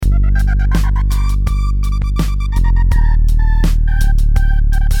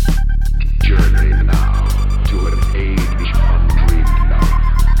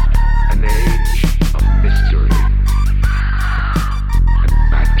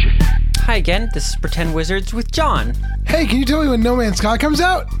Hi again, this is Pretend Wizards with John. Hey, can you tell me when No Man's Sky comes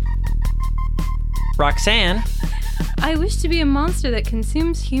out? Roxanne. I wish to be a monster that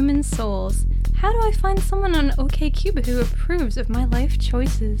consumes human souls. How do I find someone on OkCupid who approves of my life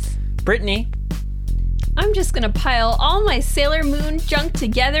choices? Brittany. I'm just gonna pile all my Sailor Moon junk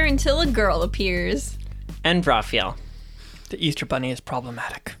together until a girl appears. And Raphael. The Easter Bunny is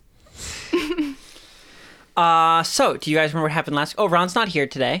problematic. So, do you guys remember what happened last... Oh, Ron's not here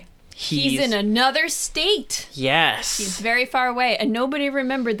today. He's in another state. Yes. He's very far away, and nobody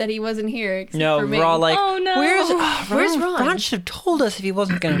remembered that he wasn't here except No, for me. we're all like, Oh, no. Where's Ron? Ron should have told us if he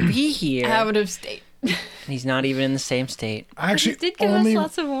wasn't going to be here. Out of state. And he's not even in the same state. I actually Did give us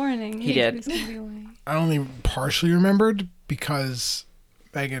lots of warning. He did. was gonna be away. I only partially remembered because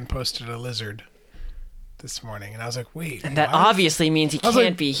Megan posted a lizard this morning, and I was like, wait. And that what? obviously means he I was can't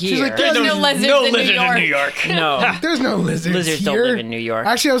like- be she's here. like, There's no lizards in New York. No. There's no lizards Lizards here. don't live in New York.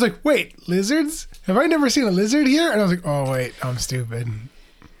 Actually, I was like, wait, lizards? Have I never seen a lizard here? And I was like, oh, wait, I'm stupid.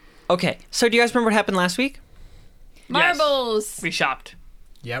 Okay, so do you guys remember what happened last week? Marbles. We shopped.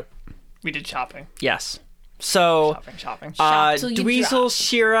 Yep. We did shopping. Yes. So, Shopping. Shop till you Dweezil, drop.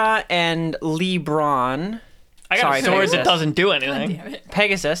 Shira, and LeBron... I got Sorry, a sword Pegasus. that doesn't do anything. Damn it.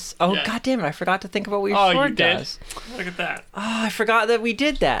 Pegasus. Oh, Yeah. God damn it. I forgot to think about what your Oh, you sword did? does. Look at that. Oh, I forgot that we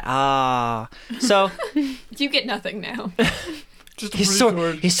did that. So You get nothing now. Just a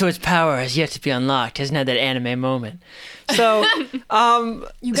his sword's power has yet to be unlocked. Hasn't had that anime moment. So,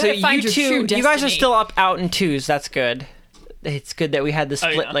 You gotta find your two, true you guys are destiny. still up in twos. That's good. It's good that we had the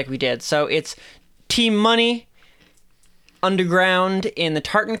split yeah. like we did. So it's Team Money Underground in the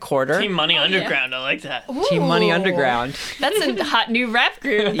Tartan Quarter. Team Money Underground. I like that. Team Money Ooh. Underground. That's a hot new rap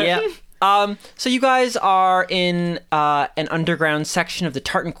group. Yeah. So you guys are in an underground section of the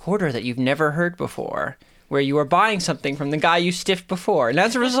Tartan Quarter that you've never heard before, where you are buying something from the guy you stiffed before. And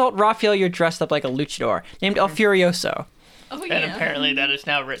as a result, Raphael, you're dressed up like a luchador named El Furioso. Oh, And apparently that is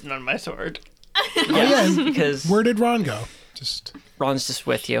now written on my sword. Oh, yeah. Because Where did Ron go? Just... Ron's just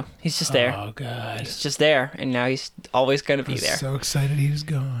with you. He's just there. Oh, God. He's just there, and now he's always going to be there. So excited he was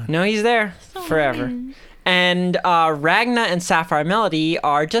gone. No, he's there forever. And Ragna and Sapphire Melody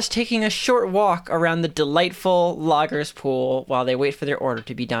are just taking a short walk around the delightful Logger's Pool while they wait for their order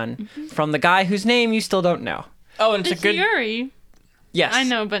to be done from the guy whose name you still don't know. Oh, and it's It's a good. Yuri. Yes. I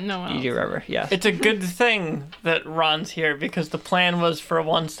know, but no one You else. do remember, yes. It's a good thing that Ron's here because the plan was for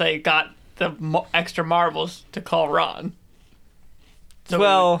once they got the extra marbles to call Ron. So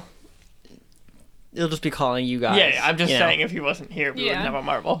Well, it'll just be calling you guys. yeah, I'm just you know. saying if he wasn't here, we Yeah. wouldn't have a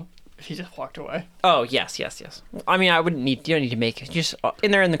marble. If he just walked away. Oh, yes. I mean, you don't need to make it. Just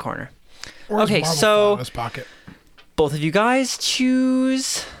in there in the corner. Or his Okay, marble so- fell out of his pocket. Both of you guys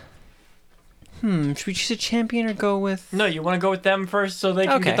choose... should we choose a champion or go with... No, you want to go with them first so they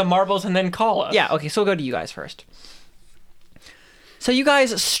can Okay. get the marbles and then call us. Yeah, okay, so we'll go to you guys first. So you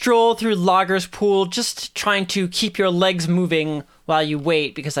guys stroll through Logger's Pool, just trying to keep your legs moving while you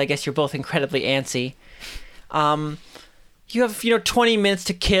wait, because I guess you're both incredibly antsy. You have, 20 minutes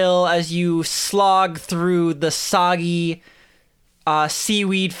to kill as you slog through the soggy,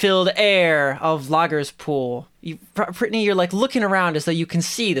 seaweed-filled air of Logger's Pool. Brittany, you're like looking around as though you can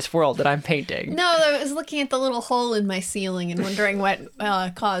see this world that I'm painting. No, I was looking at the little hole in my ceiling and wondering what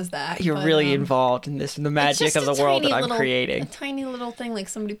caused that. You're but, really involved in this, in the it's magic just of the a world that tiny I'm little- creating. A tiny little thing, like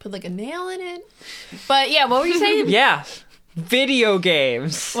somebody put like a nail in it. But yeah, what were you saying? Yeah, video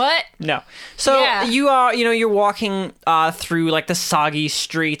games. What? No. So Yeah. you are, you're walking through like the soggy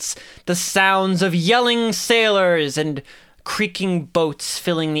streets, the sounds of yelling sailors and creaking boats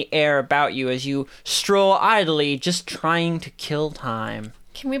filling the air about you as you stroll idly, just trying to kill time.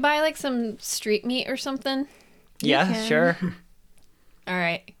 Can we buy like some street meat or something? Yeah, can. sure. All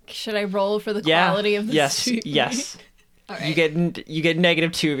right. Should I roll for the Yeah. quality of the yes, street meat? yes. All right. You get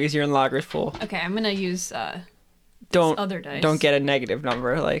 -2 because you're in Logger's Pool. Okay, I'm gonna use Don't other dice. don't get a negative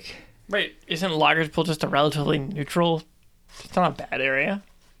number. Like Wait, isn't Logger's Pool just a relatively neutral? It's not a bad area.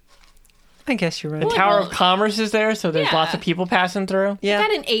 I guess you're right. The Tower of Commerce is there, so there's Yeah. lots of people passing through. Yeah, I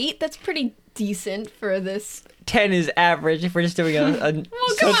got an 8. That's pretty decent for this. 10 is average if we're just doing a come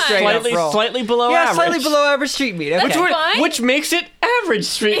on. straight up roll. Slightly below Yeah, average. slightly below average street meat. Okay. That's fine. Which makes it average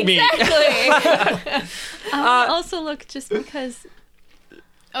street meat. Exactly. I'll also look just because,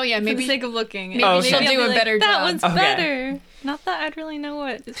 oh yeah, for the maybe sake of looking. maybe Oh, she'll okay. do I'll a be better that job. one's Okay. better. Not that I'd really know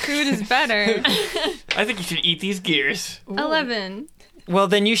what food is better. I think you should eat these gears. 11. Well,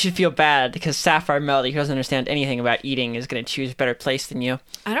 then you should feel bad because Sapphire Melody, who doesn't understand anything about eating, is going to choose a better place than you.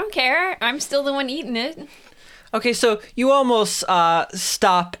 I don't care. I'm still the one eating it. Okay, so you almost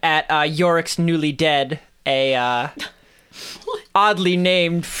stop at Yorick's Newly Dead, a oddly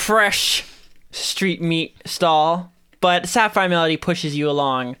named fresh street meat stall, but Sapphire Melody pushes you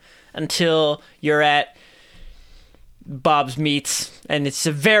along until you're at Bob's Meats, and it's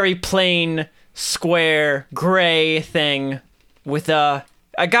a very plain, square, gray thing with a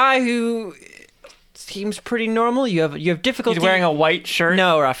guy who seems pretty normal. You have difficulty. He's wearing a white shirt.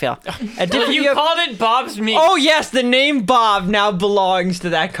 No, Raphael. You called it Bob's Meats. Oh yes, the name Bob now belongs to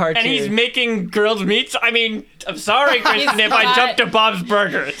that cartoon. And he's making grilled meats? I mean, I'm sorry, Kristen, if I jumped to Bob's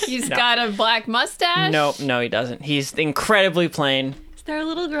Burgers. He's got a black mustache. No, he doesn't. He's incredibly plain. Is there a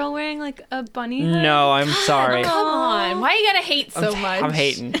little girl wearing like a bunny hood? No, I'm sorry. Come on. Why you gotta hate so much? I'm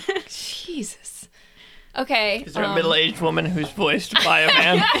hating. Jesus. Okay. Is there a middle-aged woman who's voiced by a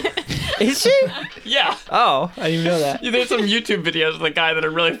man? Is she? Yeah. Oh, I didn't even know that. There's some YouTube videos of the guy that are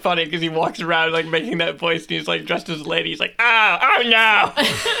really funny because he walks around like making that voice and he's like dressed as a lady. He's like, oh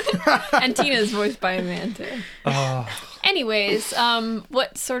no. And Tina's voiced by a man too. Oh. Anyways,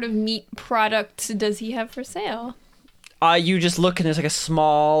 what sort of meat product does he have for sale? You just look and there's like a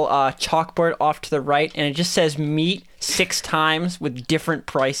small chalkboard off to the right, and it just says meat 6 times with different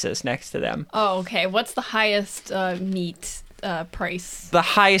prices next to them. Oh, okay. What's the highest meat price? The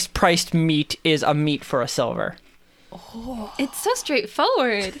highest priced meat is a meat for a silver. It's so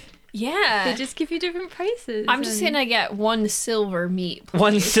straightforward. Yeah. They just give you different prices. I'm just and- gonna get 1 silver meat. Please.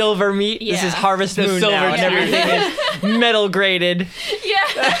 One silver meat. This is Yeah. Harvest The Moon silver now, and tree. everything is metal graded.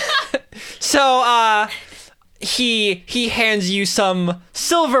 Yeah. So, he hands you some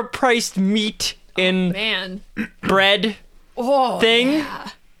silver priced meat in Man. bread Oh. thing. Yeah.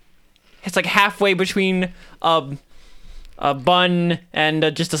 It's like halfway between a bun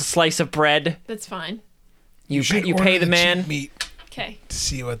and just a slice of bread. That's fine. You should pay order the man. cheap meat Okay. to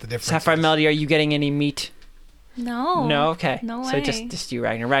see what the difference Sapphire is. Melody, are you getting any meat? No. No, okay. No So way. just you,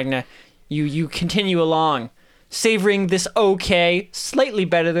 Ragnar. Ragnar, you continue along, savoring this okay, slightly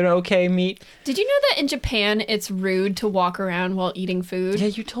better than okay meat. Did you know that in Japan it's rude to walk around while eating food? Yeah,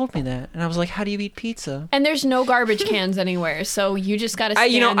 you told me that, and I was like, how do you eat pizza? And there's no garbage cans anywhere, so you just gotta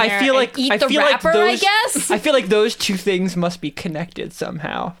stand I there feel like and eat I the feel wrapper, like those, I guess? I feel like those two things must be connected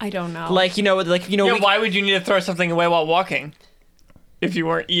somehow. I don't know. Like Yeah, we- why would you need to throw something away while walking if you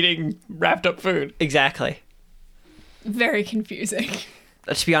weren't eating wrapped up food? exactly. Very confusing.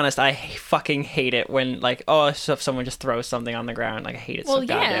 To be honest, I fucking hate it when so if someone just throws something on the ground, like I hate it so Well,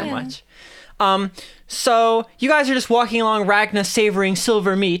 yeah. goddamn much. So you guys are just walking along, Ragnar savoring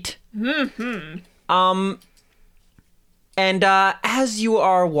silver meat. And as you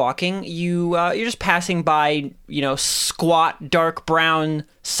are walking, you're just passing by, squat, dark brown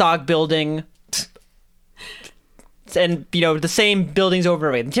SOG building, and the same buildings over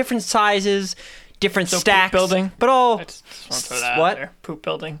and over, different sizes, different So poop stacks, building? but all I just want to throw that What? out there. Poop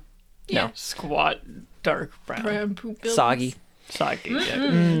building. Yeah. Squat, dark brown. Brown poop buildings. soggy. Soggy.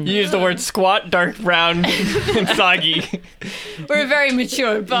 Yeah. You use the word squat, dark brown, and soggy. We're a very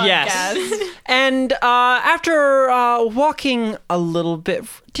mature podcast. Yes. And after walking a little bit,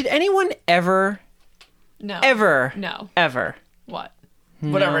 did anyone ever No. No. What?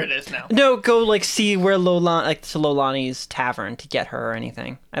 Whatever it is now. go see where to Lolani's tavern to get her or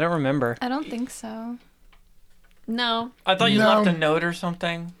anything? I don't remember. I don't think so. No. I thought you No. left a note or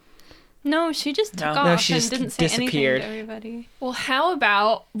something. No, she just took No. off No, she and just didn't say disappeared. anything to everybody. Well, how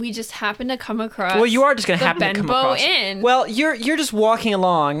about we just happen to come across Well, you are just gonna the happen to come Benbow across. Inn. Well, you're just walking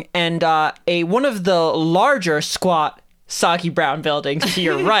along, and one of the larger squat soggy brown buildings to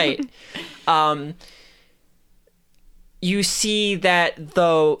your right. You see that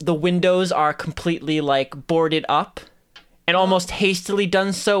the windows are completely boarded up, and almost hastily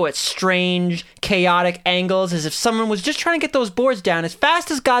done so at strange, chaotic angles, as if someone was just trying to get those boards down as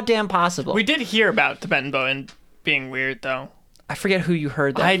fast as goddamn possible. We did hear about the Benbow and being weird, though. I forget who you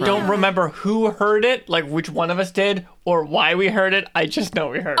heard that I from. don't remember who heard it, which one of us did, or why we heard it. I just know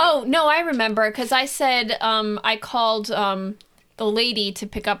we heard it. Oh, no, I remember, because I said I called the lady to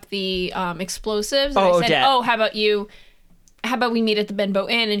pick up the explosives. And Oh, I said, Odette. how about we meet at the Benbow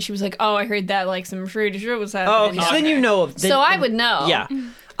Inn? And she was like, I heard that some shit was happening. Oh, okay. So then you know. So I would know. Yeah.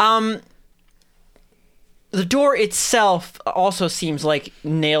 The door itself also seems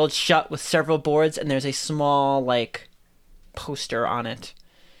nailed shut with several boards, and there's a small poster on it.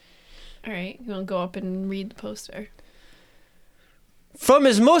 All right, you want to go up and read the poster? From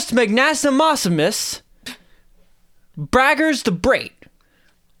his most magnanimous, Braggers the Great,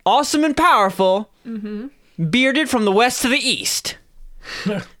 awesome and powerful, bearded from the west to the east.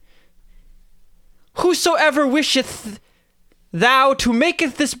 Whosoever wisheth thou to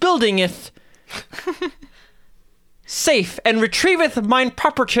maketh this buildingeth safe and retrieveth mine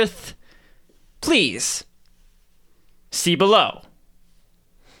propertith, please. See below.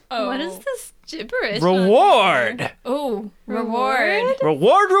 Oh. What is this gibberish? Reward. Oh, reward.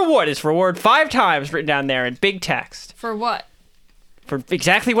 Reward. It's reward 5 times written down there in big text. For what? For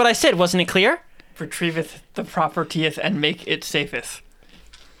exactly what I said. Wasn't it clear? Retrieveth the propertieth and make it safeth.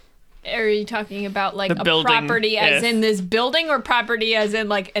 Are you talking about like The a building, property as if. in this building or property as in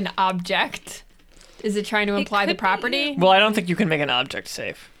like an object? Is it trying to imply the could be, property? Well, I don't think you can make an object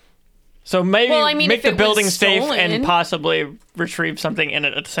safe. So maybe Well, I mean, make if the it was building safe stolen. and possibly retrieve something in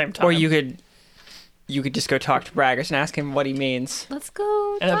it at the same time. Or you could just go talk to Braggers and ask him what he means. Let's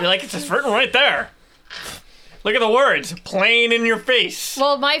go. And I'd be like, it's just written right there. Look at the words, plain in your face.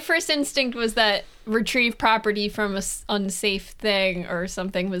 Well, my first instinct was that retrieve property from a unsafe thing or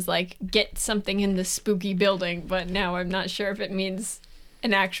something was like get something in the spooky building, but now I'm not sure if it means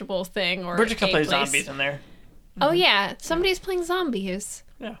an actual thing or We're just gonna a play place. zombies in there. Oh yeah, somebody's playing zombies.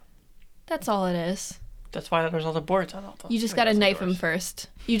 Yeah. That's all it is. That's why there's all the boards on all those. You just gotta knife them first.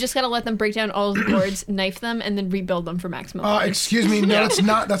 You just gotta let them break down all of the boards, knife them, and then rebuild them for maximum. points. Excuse me. No, it's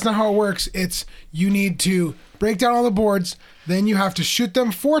not. That's not how it works. It's you need to break down all the boards. Then you have to shoot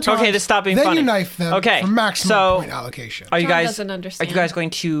them 4 times. Okay, this stop being then funny. you knife them Okay, for maximum so- point allocation. Are you John guys doesn't understand. Are you guys going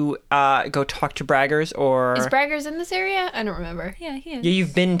to go talk to Braggers or Is Braggers in this area? I don't remember. Yeah, he is. Yeah,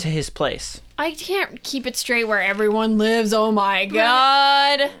 you've been to his place. I can't keep it straight where everyone lives. Oh my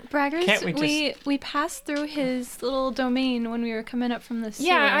god. Braggers, Can't we we passed through his little domain when we were coming up from the sewer.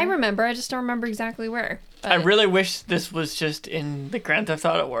 Yeah, I remember. I just don't remember exactly where. I But- really wish this was just in the Grand Theft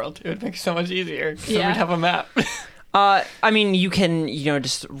Auto world. It would make it so much easier. So Yeah. we'd have a map. I mean, you can,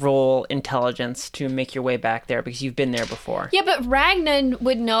 just roll intelligence to make your way back there because you've been there before. Yeah, but Ragnar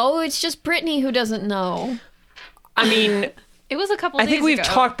would know. It's just Brittany who doesn't know. I mean, It was a couple I days think we've ago.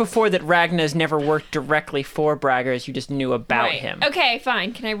 talked before that Ragnar's never worked directly for Braggers. You just knew about Right. him. Okay,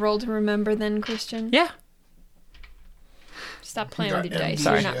 fine. Can I roll to remember then, Christian? Yeah, Stop playing got with your dice.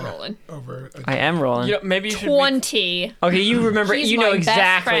 amnesia. You're not rolling. Over. I am rolling. Maybe you should. 20. Okay, you remember. He's You know my best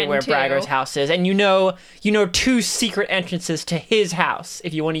exactly friend, where too. Bragger's house is, and you know 2 secret entrances to his house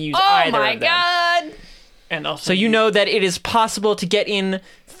if you want to use Oh either my of them. god. And also, So you know that it is possible to get in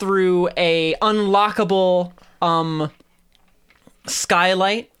through a unlockable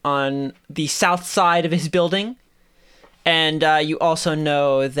skylight on the south side of his building, and you also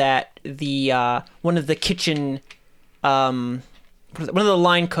know that the one of the kitchen one of the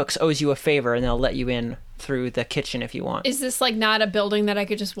line cooks owes you a favor, and they'll let you in through the kitchen if you want. Is this like not a building that I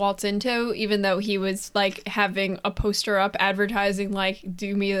could just waltz into, even though he was like having a poster up advertising like,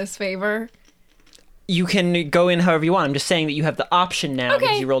 do me this favor? You can go in however you want. I'm just saying that you have the option now Okay.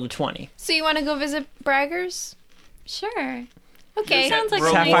 because you rolled a 20. So you want to go visit Braggers? Sure. Okay. Sounds like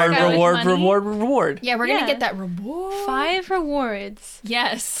reward, something Sapphire that's got reward, money. reward. Yeah, we're Yeah. gonna get that reward. 5 rewards.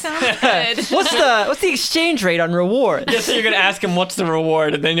 Yes. Sounds good. What's the exchange rate on rewards? Yeah, so you're gonna ask him what's the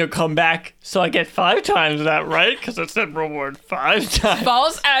reward, and then you'll come back. So I get 5 times that, right? Because it said reward 5 times.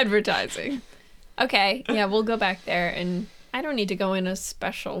 False advertising. Okay. Yeah, we'll go back there, and I don't need to go in a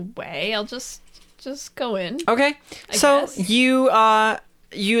special way. I'll just go in. Okay, I so guess.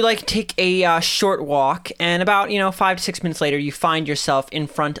 you like take a short walk, and about 5 to 6 minutes later, you find yourself in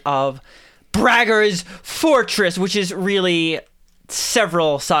front of Bragger's fortress, which is really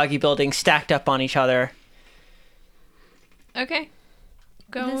several soggy buildings stacked up on each other. Okay.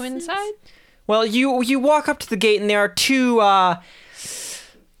 Go This is- inside. Well, you walk up to the gate, and there are 2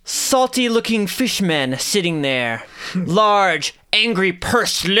 salty-looking fishmen sitting there, large, angry,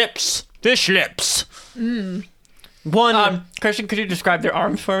 pursed lips, fish lips. One. Christian, could you describe their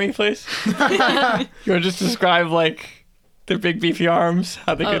arms for me, please? You want to just describe, like, their big beefy arms,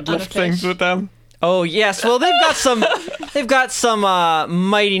 how they could on a lift things fish? with them? Oh yes, well they've got some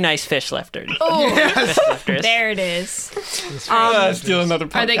mighty nice fish lifters. Oh, Fish lifters. there it is. Steal another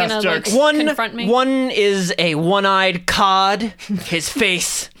Are they podcast gonna, joke. like, confront me? One is a one-eyed cod. His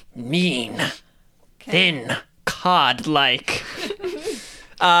face mean, thin, cod-like,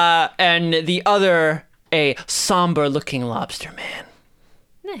 and the other a somber-looking lobster man.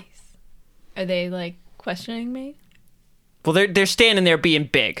 Nice. Are they like questioning me? Well, they're standing there being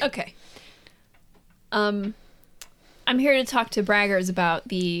big. Okay. I'm here to talk to Braggers about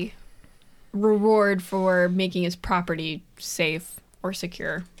the reward for making his property safe or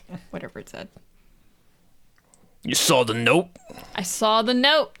secure, whatever it said. You saw the note? I saw the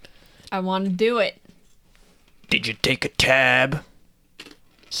note. I want to do it. Did you take a tab?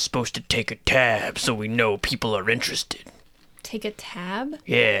 Supposed to take a tab so we know people are interested. Take a tab?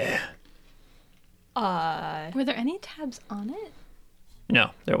 Yeah. Were there any tabs on it?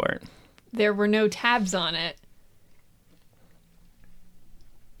 No, there weren't. There were no tabs on it.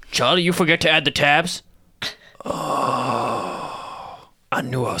 Charlie, you forget to add the tabs? I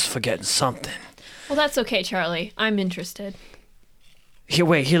knew I was forgetting something. Well, that's okay, Charlie. I'm interested. Here,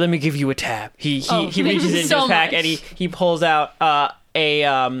 let me give you a tab. He thank reaches you into so his pack much. and he pulls out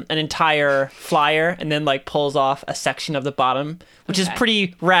an entire flyer and then like pulls off a section of the bottom, which is Okay.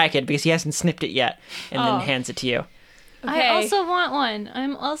 pretty ragged because he hasn't snipped it yet, and Oh. then hands it to you. Okay. I also want one.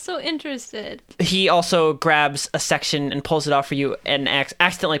 I'm also interested. He also grabs a section and pulls it off for you, and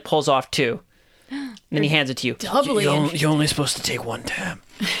accidentally pulls off two. And then he hands it to you. doubly You're only supposed to take one tab.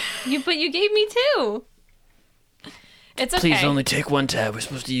 But you gave me two. It's okay. Please only take one tab. We're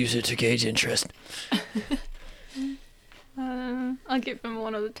supposed to use it to gauge interest. I'll give him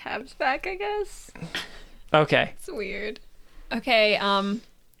one of the tabs back, I guess. Okay. It's weird. Okay,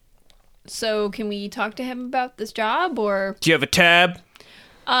 so can we talk to him about this job, or... Do you have a tab?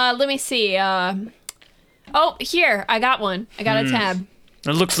 let me see, Oh, here, I got one. I got a tab.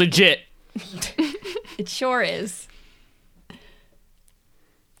 It looks legit. It sure is.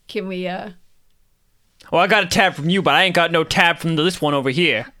 Can we, Well, I got a tab from you, but I ain't got no tab from this one over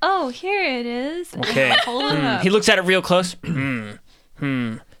here. Oh, here it is. Okay. Hold it up. He looks at it real close. Smells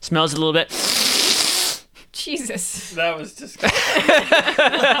it a little bit. Jesus. That was disgusting.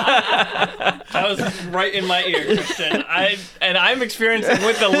 That was right in my ear, Christian. I'm experiencing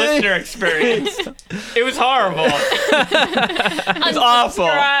with the listener experience. It was horrible. It's awful.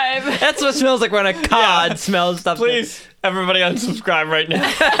 Subscribe. That's what smells like when a cod smells stuff. Please, everybody unsubscribe right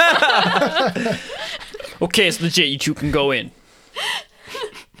now. Okay, it's legit. You two can go in.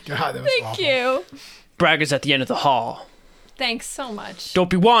 God, that was Thank awful. you. Bragger's at the end of the hall. Thanks so much. Don't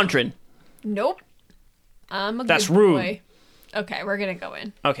be wandering. Nope. I'm a That's good rude. boy. Okay, we're gonna go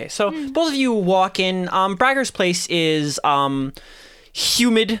in. Okay, so both of you walk in. Bragger's place is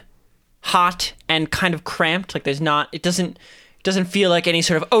humid, hot, and kind of cramped. Like it doesn't feel like any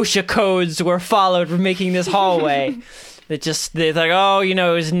sort of OSHA codes were followed for making this hallway. They're like, oh,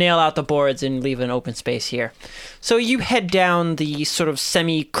 just nail out the boards and leave an open space here. So you head down the sort of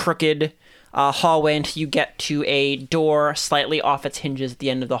semi-crooked hallway until you get to a door slightly off its hinges at the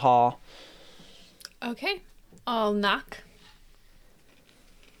end of the hall. Okay, I'll knock.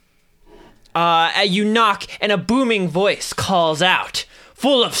 You knock, and a booming voice calls out,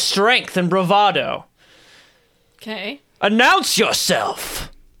 full of strength and bravado. Okay. Announce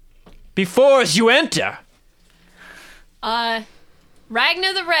yourself before as you enter. Ragnar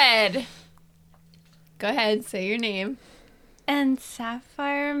the Red. Go ahead, say your name. And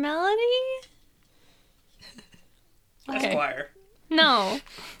Sapphire Melody? Esquire. No.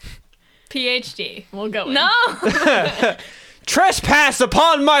 PhD. We'll go in. No! Trespass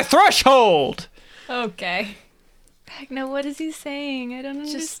upon my threshold. Okay. Ragnar, what is he saying? I don't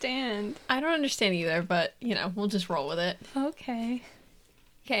understand. I don't understand either, but, we'll just roll with it. Okay.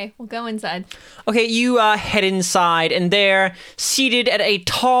 Okay, we'll go inside. Okay, you head inside, and there, seated at a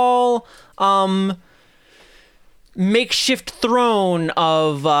tall, makeshift throne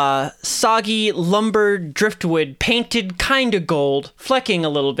of soggy lumber driftwood, painted kinda gold, flecking a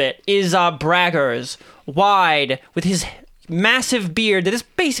little bit, is Braggers, wide, with his massive beard that is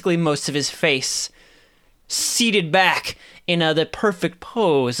basically most of his face, seated back in the perfect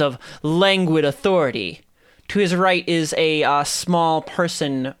pose of languid authority. To his right is a small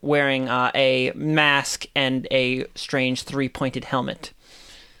person wearing a mask and a strange three-pointed helmet.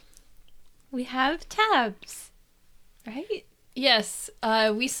 We have tabs, right? Yes,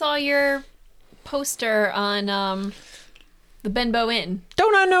 we saw your poster on, the Benbow Inn.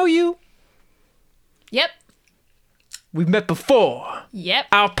 Don't I know you? Yep. We've met before. Yep.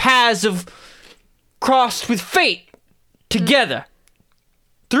 Our paths have crossed with fate together.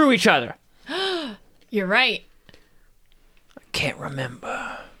 Through each other. You're right. Can't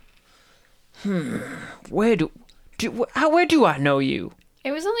remember. Where do I know you?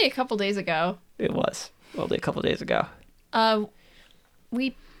 It was only a couple days ago. It was only a couple days ago.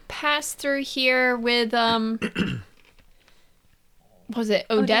 We passed through here with, was it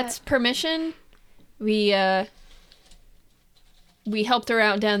Odette's permission? We helped her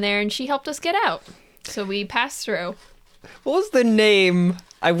out down there, and she helped us get out. So we passed through. What was the name?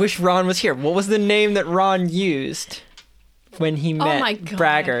 I wish Ron was here. What was the name that Ron used when he met my God.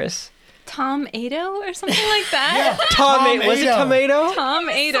 Braggers? Tom Ado or something like that? Was it Ado. Tomato? Tom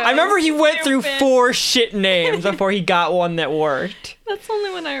Ado. I remember he went through Stupid. 4 shit names before he got one that worked. That's the only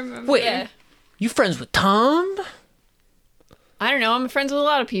one I remember. Wait, Yeah. you friends with Tom? I don't know. I'm friends with a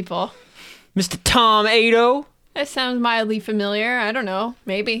lot of people. Mr. Tom Ado? That sounds mildly familiar. I don't know.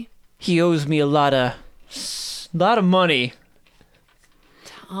 Maybe. He owes me a lot of money.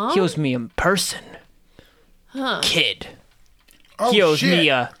 Tom? He owes me a person. Huh. Kid. Oh, He owes shit. me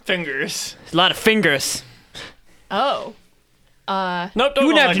a Fingers. lot of fingers. Oh. Nope, don't You roll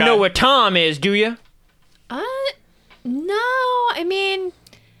wouldn't have like to know that. where Tom is, do you? No. I mean,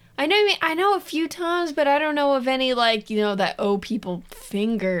 I know a few Toms, but I don't know of any, like, that owe people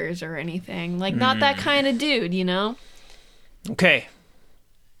fingers or anything. Like, not that kind of dude, Okay.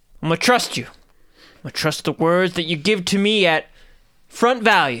 I'm gonna trust you. I'm gonna trust the words that you give to me at front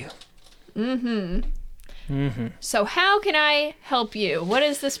value. So how can I help you? What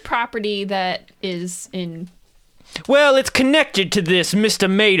is this property that is in... Well, it's connected to this Mr.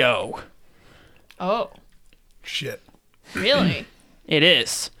 Mado. Oh, Shit. really? It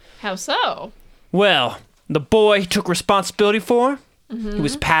is. How so? Well, the boy he took responsibility for, he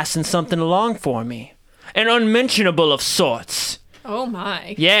was passing something along for me. An unmentionable of sorts. Oh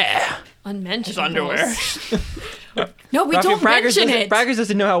my. Yeah. Unmentionables. His underwear. No, we don't mention it. Braggers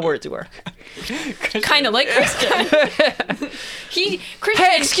doesn't know how words work. Kind of like Christian. Christian,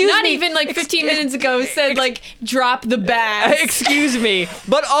 Hey, excuse not me. even like 15 minutes ago said like, drop the bass. Excuse me,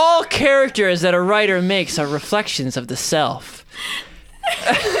 but all characters that a writer makes are reflections of the self.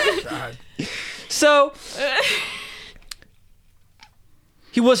 God. So,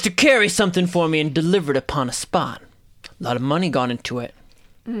 he was to carry something for me and deliver it upon a spot. A lot of money gone into it.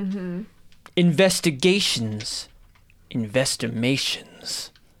 Investigations.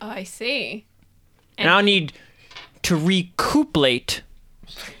 Investimations. Oh, I see. And I need to recuperate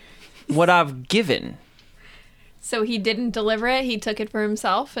what I've given. So he didn't deliver it. He took it for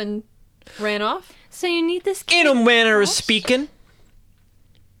himself and ran off. So you need this In a manner of speaking.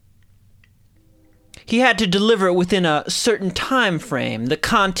 He had to deliver it within a certain time frame. The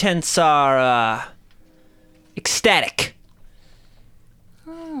contents are, ecstatic.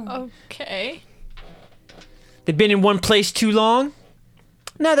 Okay. They've been in one place too long.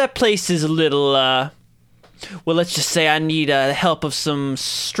 Now that place is a little, well, let's just say I need the help of some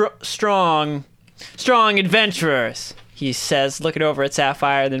strong adventurers, he says, looking over at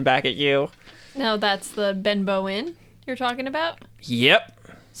Sapphire, then back at you. Now that's the Benbow Inn you're talking about? Yep.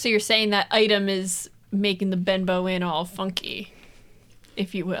 So you're saying that item is making the Benbow Inn all funky,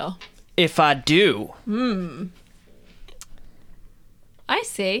 if you will. If I do. I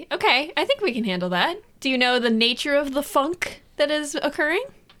see. Okay, I think we can handle that. Do you know the nature of the funk that is occurring?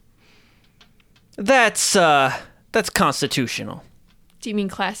 That's constitutional. Do you mean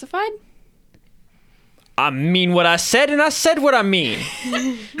classified? I mean what I said, and I said what I mean.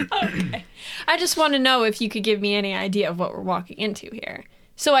 I just want to know if you could give me any idea of what we're walking into here.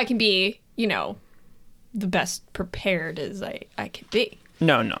 So I can be, the best prepared as I could be.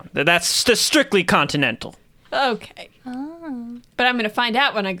 No, that's strictly continental. Okay. Oh. But I'm going to find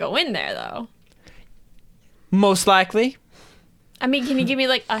out when I go in there, though. Most likely. I mean, can you give me,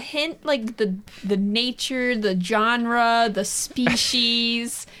 like, a hint? Like, the nature, the genre, the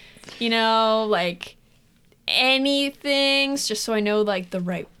species, like, anything, just so I know, like, the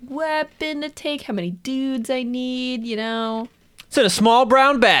right weapon to take, how many dudes I need, It's in a small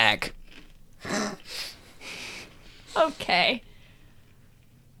brown bag. Okay.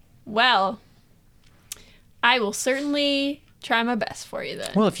 Well, I will certainly try my best for you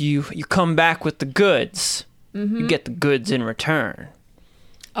then. Well, if you come back with the goods, you get the goods in return.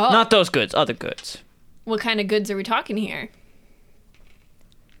 Oh, Not those goods, other goods. what kind of goods are we talking here?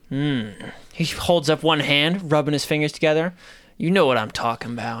 He holds up one hand, rubbing his fingers together. You know what I'm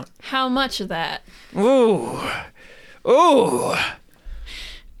talking about. How much of that? Ooh.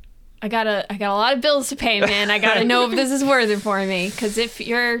 I got a lot of bills to pay, man. I gotta know if this is worth it for me. Because if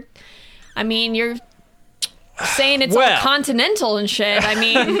you're saying it's all Well. continental and shit. I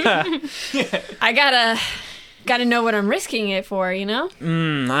mean, I gotta know what I'm risking it for,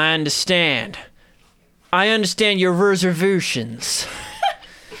 I understand. I understand your reservations.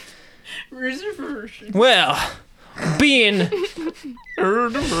 Reservation. Well, being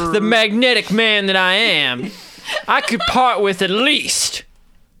the magnetic man that I am, I could part with at least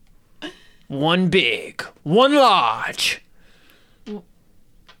one big, one large.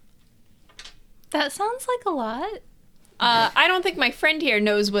 That sounds like a lot. I don't think my friend here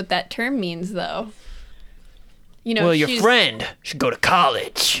knows what that term means, though. Well, your she's- friend should go to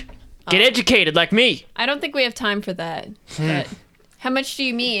college. Get educated like me. I don't think we have time for that. But how much do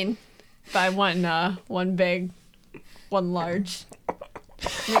you mean by one big, one large?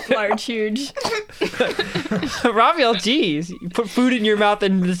 Make large, huge. Raphael, geez. You put food in your mouth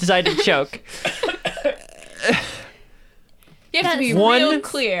and decide to choke. You have to be One- real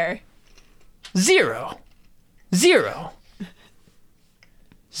clear. 0.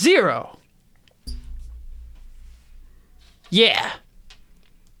 Yeah,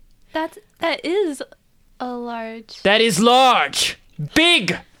 That is a large. that is large.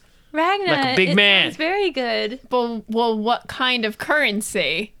 Big. Ragnar, Like a big it man. sounds very good. Well, what kind of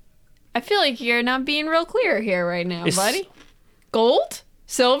currency? I feel like you're not being real clear here right now, It's- buddy. Gold?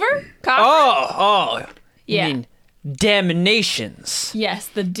 Silver? Copper? Oh. Yeah. You mean damnations. Yes,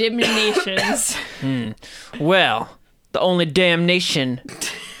 the dimnations. Well, the only damnation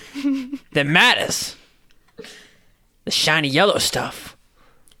that matters. The shiny yellow stuff.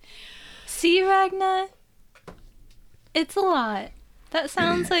 See, Ragnar? It's a lot. That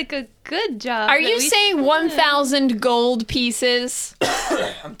sounds like a good job. Are that you we saying should. 1,000 gold pieces?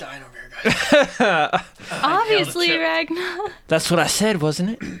 I'm dying over here, guys. Obviously, chip. Ragnar. That's what I said, wasn't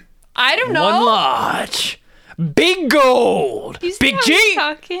it? I don't know. One large. Big gold. You see Big how G. he's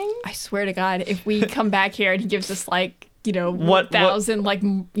talking? I swear to God, if we come back here and he gives us like, What- 1,000 like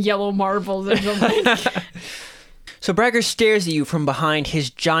yellow marbles or something. So Bragger stares at you from behind his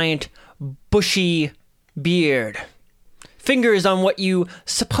giant, bushy beard. Fingers on what you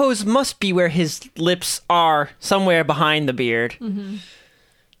suppose must be where his lips are, somewhere behind the beard. Mm-hmm.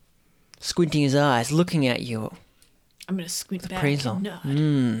 Squinting his eyes, looking at you. I'm gonna squint back. Appraisal. No.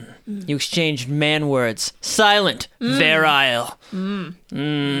 You exchanged man words. Silent. Virile.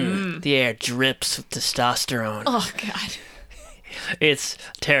 The air drips with testosterone. Oh God. It's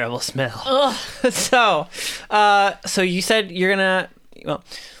a terrible smell. Ugh. So you said you're gonna. Well,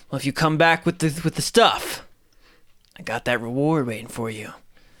 if you come back with the stuff, I got that reward waiting for you.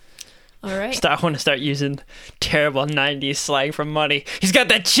 All right. I want to start using terrible '90s slang for money. He's got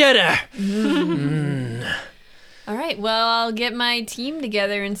that cheddar. All right. Well, I'll get my team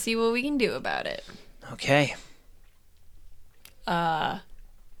together and see what we can do about it. Okay.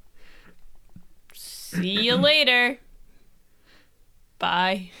 See you later.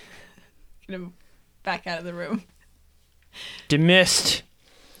 Bye. Gonna back out of the room. Dismissed.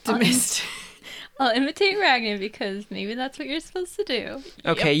 Dismissed. I'll imitate Ragnar because maybe that's what you're supposed to do.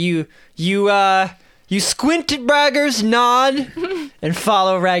 Okay. You squint at Bragger's, nod, and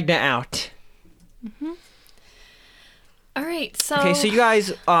follow Ragnar out. All right. So. Okay, so you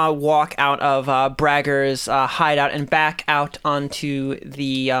guys walk out of Bragger's hideout and back out onto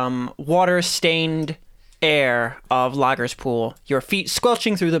the water-stained air of Lager's pool, your feet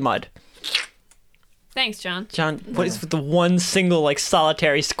squelching through the mud. Thanks, John. John, what is with the one single, like,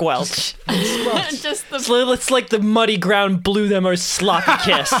 solitary squelch? Just the. It's like the muddy ground blew them a sloppy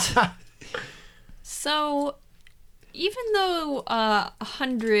kiss. So, even though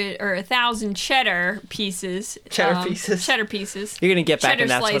 100 or 1,000 cheddar pieces, Cheddar pieces. cheddar pieces. You're going to get back Cheddar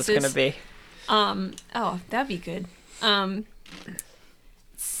and that's what it's slices. going to be. Oh, that'd be good.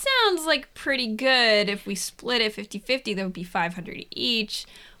 Sounds like pretty good. If we split it 50-50, that would be 500 each.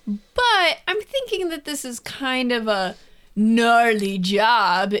 But I'm thinking that this is kind of a gnarly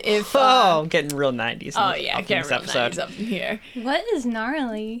job. If I'm getting real 90s. oh yeah, up in get this real episode. 90s up in here. What is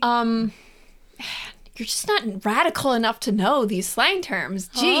gnarly? You're just not radical enough to know these slang terms.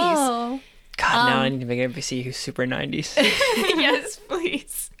 Jeez. Oh. God, now I need to make everybody see who's super 90s. Yes,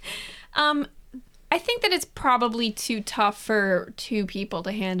 please. I think that it's probably too tough for two people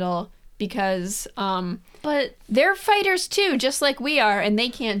to handle because but they're fighters too, just like we are, and they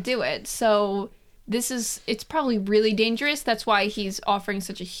can't do it. So it's probably really dangerous. That's why he's offering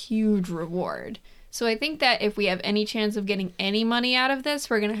such a huge reward. So I think that if we have any chance of getting any money out of this,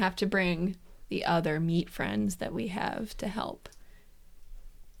 we're going to have to bring the other meat friends that we have to help.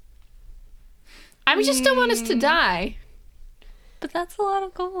 I just don't want us to die. But that's a lot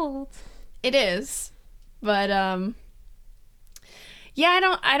of gold. It is. But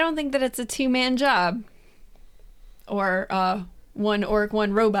yeah, I don't think that it's a two-man job. Or one orc,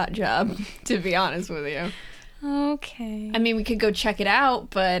 one robot job, to be honest with you. Okay. I mean, we could go check it out,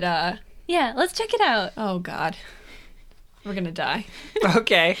 but Yeah, let's check it out. oh god. We're going to die.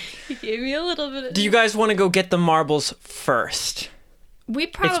 Okay. You gave me a little bit of... Do you guys want to go get the marbles first? We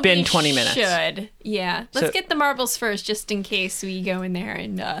probably been 20 minutes. should. Yeah. Let's So- get the marbles first just in case we go in there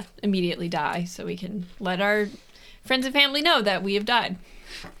and immediately die so we can let our friends and family know that we have died.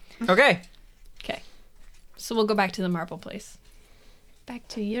 Okay. Okay. So we'll go back to the marble place. Back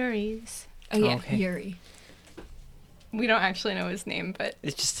to Yuri's. Oh yeah, Okay. Yuri. We don't actually know his name, but...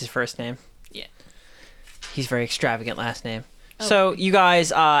 It's just his first name. Yeah. He's very extravagant last name. So you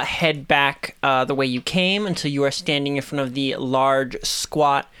guys head back the way you came until you are standing in front of the large,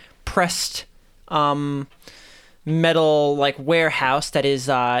 squat, pressed metal like warehouse that is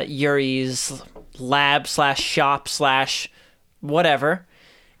Yuri's lab / shop / whatever.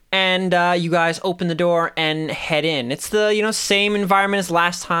 And you guys open the door and head in. It's the same environment as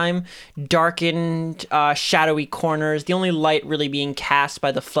last time, darkened, shadowy corners. The only light really being cast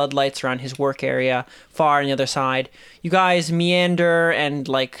by the floodlights around his work area, far on the other side. You guys meander and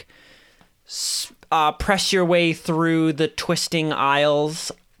press your way through the twisting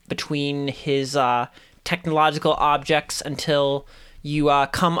aisles between his technological objects until you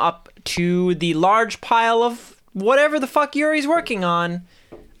come up to the large pile of whatever the fuck Yuri's working on,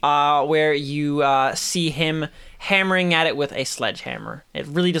 where you see him hammering at it with a sledgehammer. It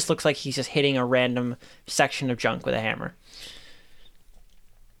really just looks like he's just hitting a random section of junk with a hammer.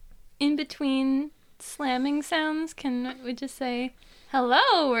 In between slamming sounds, can we just say,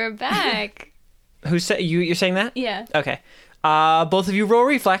 "Hello, we're back"? You're saying that? Yeah. Okay. Both of you roll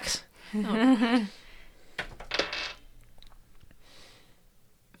reflex.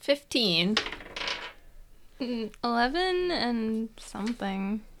 15. 11 and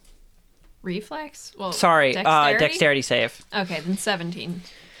something. Reflex? Well, Sorry, dexterity? dexterity save. Okay, then 17.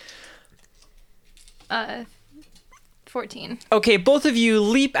 14. Okay, both of you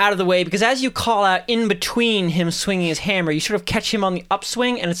leap out of the way because as you call out in between him swinging his hammer, you sort of catch him on the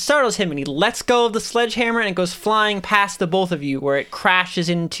upswing and it startles him and he lets go of the sledgehammer and it goes flying past the both of you where it crashes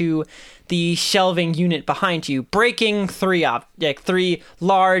into the shelving unit behind you, breaking three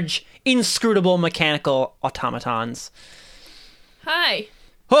large, inscrutable mechanical automatons. Hi.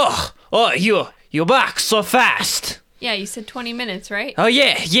 Oh, you're back so fast. Yeah, you said 20 minutes, right? Oh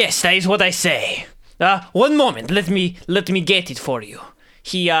yes, that is what I say. 1 moment, let me get it for you.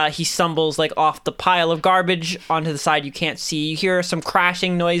 He stumbles like off the pile of garbage onto the side you can't see. You hear some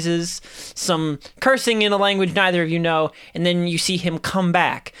crashing noises, some cursing in a language neither of you know, and then you see him come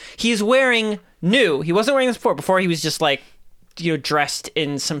back. He's wearing new. He wasn't wearing this before. Before he was just like, dressed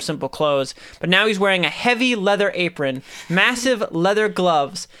in some simple clothes, but now he's wearing a heavy leather apron, massive leather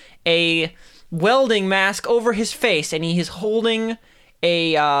gloves, a welding mask over his face, and he is holding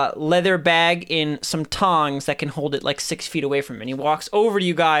a leather bag in some tongs that can hold it like 6 feet away from him. And he walks over to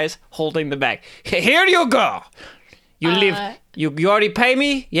you guys holding the bag. Here you go. You leave. You already pay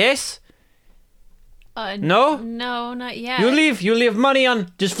me? Yes? No? No, not yet. You leave money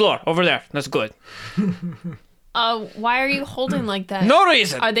on this floor over there. That's good. Why are you holding like that? No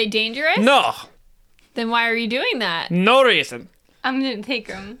reason. Are they dangerous? No. Then why are you doing that? No reason. I'm gonna take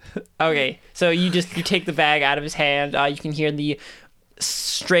them. Okay, so you take the bag out of his hand. You can hear the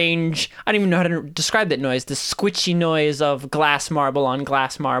strange, I don't even know how to describe that noise, the squishy noise of glass marble on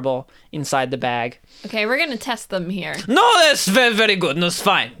glass marble inside the bag. Okay, we're gonna test them here. No, that's very, very good. No, it's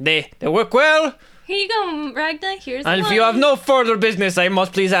fine. They work well. Here you go, Ragna. Here's And the if you have no further business, I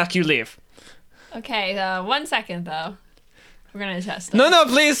must please ask you leave. Okay, 1 second though. We're gonna test them. No,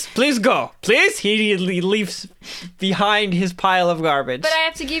 please go. Please? He leaves behind his pile of garbage. But I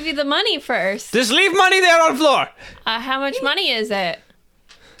have to give you the money first. Just leave money there on the floor. How much money is it?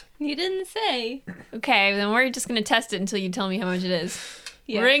 You didn't say. Okay, then we're just gonna test it until you tell me how much it is.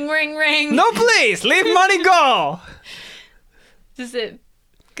 Yeah. Ring, ring, ring. No, please. Leave money go. Does it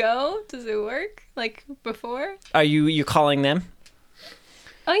go? Does it work like before? Are you calling them?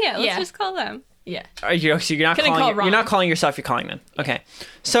 Oh yeah, let's Yeah. just call them. Yeah. Are you, so you're not Can I calling call you're not Ron? calling yourself, you're calling them. Okay.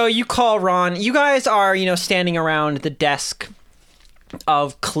 So you call Ron. You guys are, standing around the desk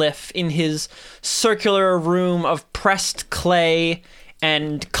of Cliff in his circular room of pressed clay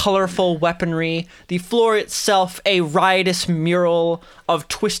and colorful weaponry. The floor itself a riotous mural of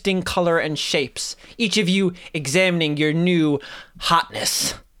twisting color and shapes. Each of you examining your new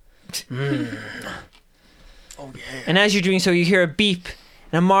hotness. Oh yeah. And as you're doing so, you hear a beep.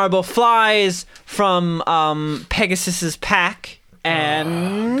 And a marble flies from Pegasus's pack,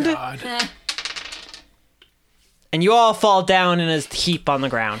 and God. and you all fall down in a heap on the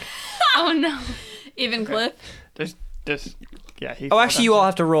ground. Oh no. Even Cliff? Yeah. Oh, actually, you all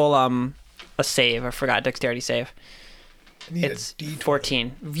have to roll a save. I forgot, dexterity save. I need It's a D20.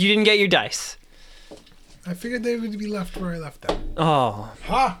 14. You didn't get your dice. I figured they would be left where I left them. Oh,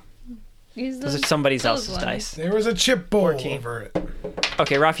 Ha! Use those those, are somebody those else's ones. dice. There was a chip bowl 14. over it.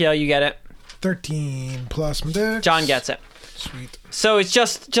 Okay, Raphael, you get it. 13 plus my dex. John gets it. Sweet. So it's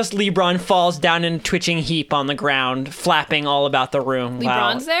just LeBron falls down in a twitching heap on the ground, flapping all about the room.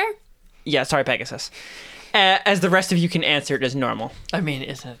 LeBron's there? Yeah, sorry, Pegasus. As the rest of you can answer it as normal. I mean,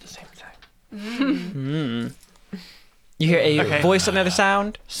 isn't it the same thing? You hear a Okay. voice on the other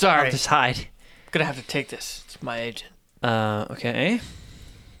sound? Sorry. Off the side. I'm gonna have to take this. It's my agent. Okay.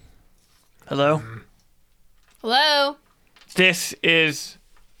 Hello? Hello? This is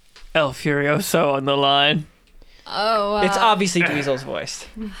El Furioso on the line. Oh, It's obviously Dweezil's voice.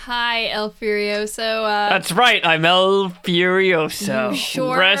 hi, El Furioso. That's right. I'm El Furioso, You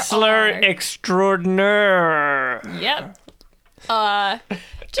sure wrestler are. extraordinaire. Yep.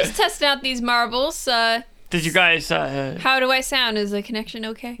 Just testing out these marbles. Did you guys? How do I sound? Is the connection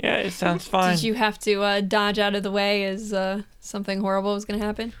okay? Yeah, it sounds fine. Did you have to dodge out of the way as something horrible was going to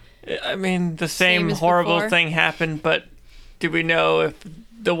happen? I mean, the Same same as horrible before. thing happened, but do we know if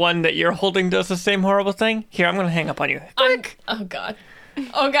the one that you're holding does the same horrible thing? Here, I'm going to hang up on you. Oh god.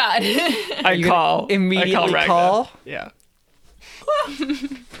 Oh god. I You're call. gonna immediately I call Ragnar. call? Yeah.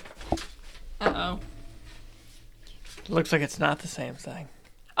 Uh-oh. Looks like it's not the same thing.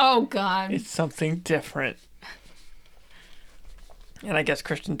 Oh god. It's something different. And I guess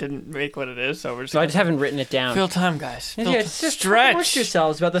Christian didn't make what it is, so we're just So I gonna just haven't written it down. fill time, guys. Yeah, Fill yeah, ti- just stretch. force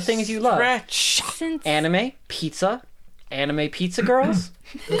yourselves about the things you love. Stretch. Since Anime, pizza girls,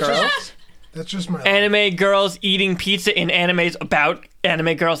 girls. That's just my. Anime girls eating pizza in animes about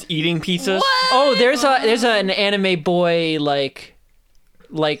anime girls eating pizzas. Oh, there's an anime boy like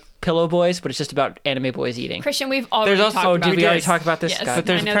Pillow Boys, but it's just about anime boys eating. Christian, we've already There's also- talked Oh, about did we this. already talk about this? Yes. Got But it.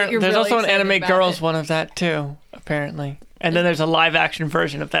 there's I know that you're there's really also an excited anime about girls it. one of that too, apparently. And then there's a live action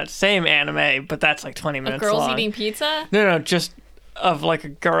version of that same anime, but that's like 20 Of minutes girls long. eating pizza? No, just of like a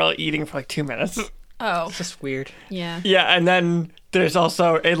girl eating for like 2 minutes. Oh, It's just weird. yeah. Yeah, and then there's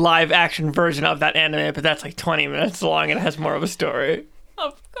also a live action version of that anime, but that's like 20 minutes long and it has more of a story.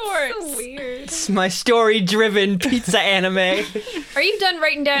 Of course. so weird. It's my story-driven pizza anime. Are you done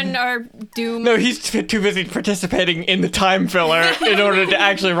writing down our doom? No, he's too busy participating in the time filler in order to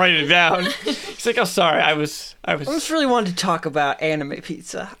actually write it down. He's like, "Oh, sorry, I was." I just really wanted to talk about anime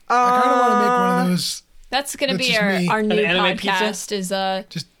pizza. I kind of want to make one of those. That's gonna That's be just me. our new anime pizza? podcast. Is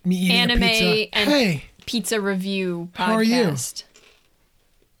Just me eating Anime a pizza. and- Hey, pizza review podcast. How are you?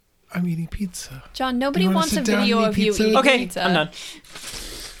 I'm eating pizza. John, nobody You wanna wants a sit down video and eat of you pizza? eating Okay, pizza. I'm done.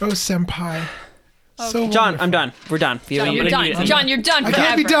 Oh, senpai. So John, wonderful. I'm done. We're done. John, I'm you're gonna eat done. it. John, you're done I forever.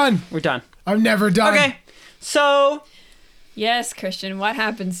 can't be done. We're done. I'm never done. Okay, so Yes, Christian, what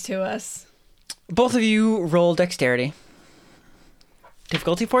happens to us? both of you roll dexterity.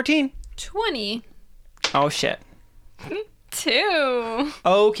 Difficulty 14. 20. Oh shit. 2.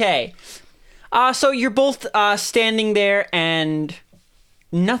 Okay. So you're both standing there and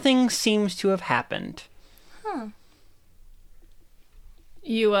nothing seems to have happened.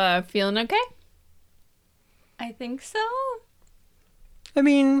 You feeling okay? I think so. I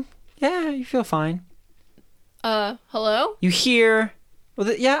mean, yeah, you feel fine. Hello? You hear...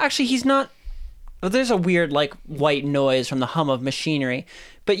 Well, yeah, actually, he's not... Well, there's a weird, like, white noise from the hum of machinery.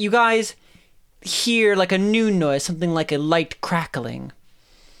 But you guys hear, like, a new noise, something like a light crackling.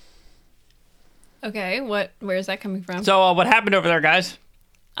 Okay, where's that coming from? So, what happened over there, guys?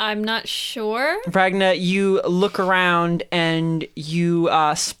 I'm not sure. Ragna, you look around and you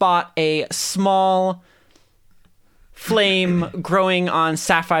spot a small flame growing on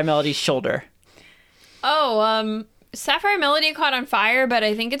Sapphire Melody's shoulder. Oh, Sapphire Melody caught on fire, but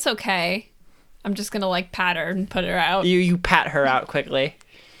I think it's okay. I'm just gonna like pat her and put her out. You pat her out quickly.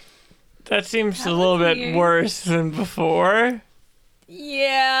 That seems a little bit weird. worse than before.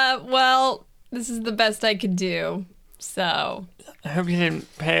 Yeah, well, this is the best I could do. So, I hope you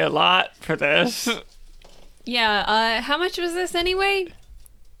didn't pay a lot for this. yeah, how much was this anyway?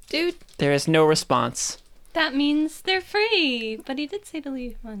 Dude, There is no response. That means they're free. But he did say to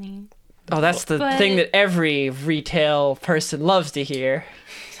leave money. Oh, that's the But- thing that every retail person loves to hear.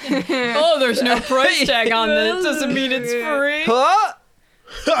 oh, there's no price tag on this. Doesn't mean it's free. Huh?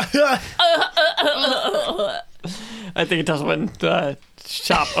 I think it does when the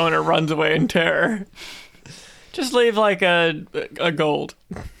shop owner runs away in terror. Just leave like a gold.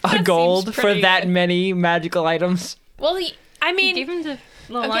 A gold seems for pretty that good. many magical items? Well, I He mean, gave him to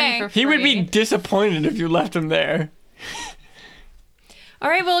the line Okay. for free. He would be disappointed if you left him there. all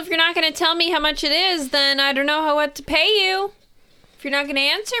right, well, if you're not going to tell me how much it is, then I don't know what to pay you. If you're not going to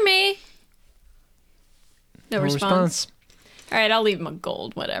answer me. No response. All right, I'll leave him a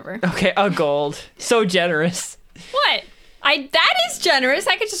gold, whatever. Okay, a gold. So generous. What? That is generous.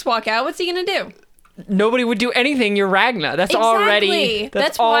 I could just walk out. What's he going to do? Nobody would do anything. You're Ragna. That's already.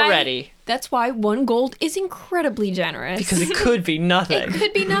 That's why- already. That's why 1 gold is incredibly generous. Because it could be nothing. it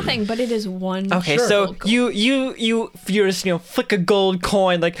could be nothing, but it is 1 Okay, Sure. so gold. you just flick a gold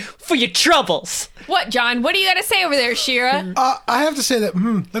coin like for your troubles. What, John? What do you got to say over there, Shira? I have to say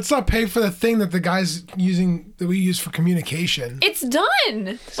that let's not pay for the thing that the guy's using that we use for communication. It's done.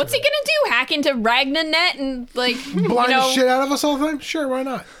 What's he going to do? Hack into RagnaNet and, like, Blind the shit out of us all the time? Sure, why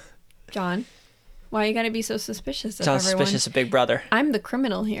not? John, why you got to be so suspicious of Sounds everyone? suspicious of Big Brother. I'm the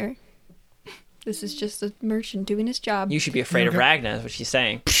criminal here. This is just a merchant doing his job. You should be afraid of Okay. Ragna, is what she's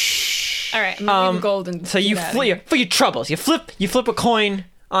saying. All right, I'm gonna leave the gold and So you get outta here. for your troubles. You flip a coin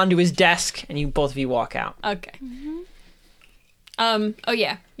onto his desk, and you both of you walk out. Okay. Oh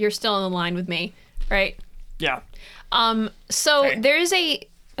yeah, you're still on the line with me, right? Yeah. So Okay. there is a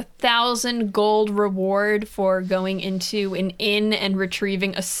 1,000 gold reward for going into an inn and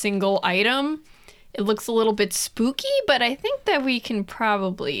retrieving a single item. It looks a little bit spooky, but I think that we can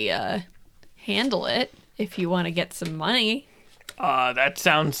probably handle it if you want to get some money. That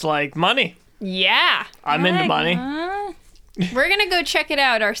sounds like money. Yeah. I'm into money. We're going to go check it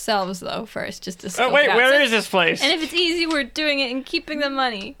out ourselves, though, first, just to scope Wait, it out. where is this place? And if it's easy, we're doing it and keeping the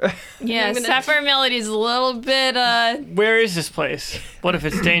money. Yeah, I'm gonna- Sapphire Melody's a little bit, Where is this place? What if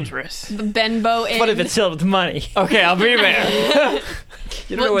it's dangerous? the Benbow Inn. What if it's filled with money? Okay, I'll be there.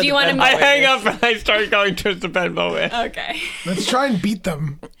 You Well, where do you the wanna Benbow move- I Inn hang is. up and I start going towards the Benbow Inn. Okay. Let's try and beat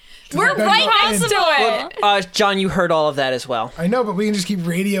them. We're Benbow right Inn. next to it. John, you heard all of that as well. I know, but we can just keep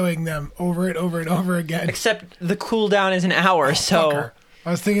radioing them over and over and over again. Except the cooldown is an hour, so... Fucker.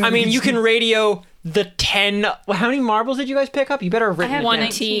 I was thinking. I we mean, could you just can radio the 10... Well, how many marbles did you guys pick up? You better have I written have it One down.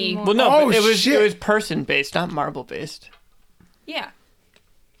 19 tea. more. Well, no, Oh, but it shit. was person based, not marble based. Yeah.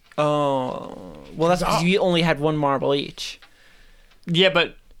 Oh... Well, that's because you only had one marble each. Yeah,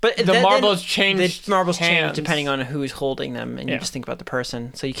 but the then- marbles then changed. The marbles hands. change depending on who's holding them, and you Yeah. just think about the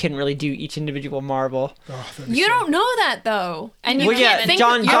person. So you couldn't really do each individual marble. Oh, that'd be You so- don't know that, though. And you Well, yeah, can't think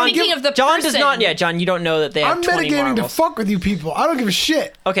John- you're John- thinking of the John person. does not. Yeah, John, you don't know that they have I'm 20 metagaming to marbles. fuck with you people. I don't give a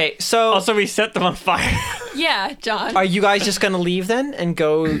shit. Okay, so Also, we set them on fire. Yeah, John. are you guys just gonna leave then and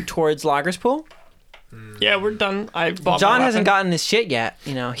go towards Lager's Pool? Yeah, we're done. I bought John my hasn't weapon. gotten this shit yet.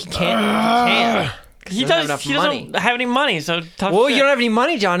 You know, he can't. He can't. 'Cause He doesn't have does. enough He money. doesn't have any money, so tough. Well, shit. you don't have any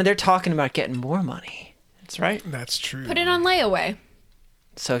money, John, and they're talking about getting more money. That's right. That's true. Put it on layaway.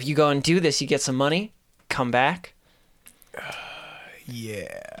 So if you go and do this, you get some money, come back.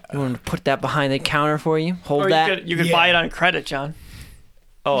 Yeah. You want to put that behind the counter for you? Hold Or that. you could Yeah. buy it on credit, John.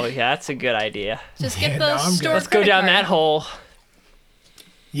 Oh, yeah, that's a good idea. Just Yeah, get no, the I'm good. store Let's go credit down card. that hole.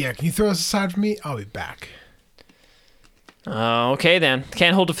 Yeah. Can you throw this aside for me? I'll be back. Okay, then.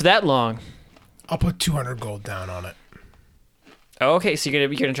 Can't hold it for that long. I'll put 200 gold down on it. Okay, so you're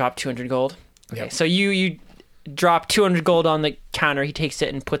gonna drop 200 gold. Okay, Yep. so you drop 200 gold on the counter. He takes it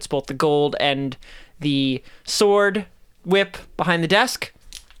and puts both the gold and the sword whip behind the desk.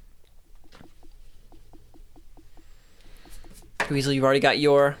 Weasel, you've already got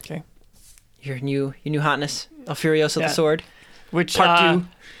your Okay. your new hotness, El Furioso Yeah. the sword. Which, Part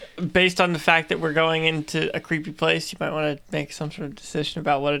based on the fact that we're going into a creepy place, you might want to make some sort of decision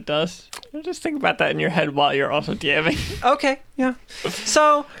about what it does. Just think about that in your head while you're also DMing. Okay, yeah.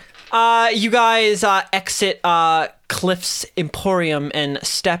 So, you guys exit Cliff's Emporium and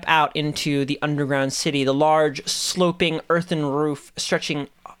step out into the underground city. The large, sloping earthen roof stretching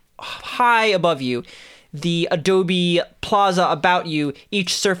high above you. The adobe plaza about you,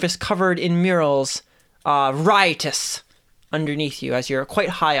 each surface covered in murals, riotous underneath you as you're quite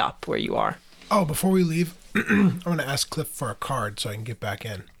high up where you are. Oh, before we leave, I'm gonna ask Cliff for a card so I can get back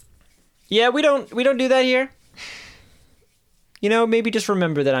in. Yeah, we don't do that here. You know, maybe just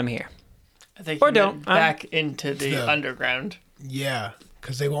remember that I'm here. I think Or you don't. meant back into the Yeah. underground. Yeah,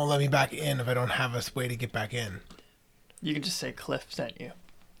 because they won't let me back in if I don't have a way to get back in. You can just say Cliff sent you.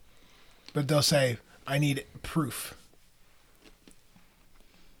 But they'll say I need proof.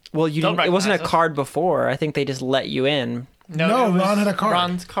 Well, you Don't didn't, it wasn't a recognize us. card before. I think they just let you in. No, it was Ron had a card.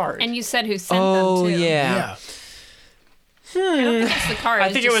 Ron's card. And you said who sent Oh, them, too. yeah. I don't think it's the card. I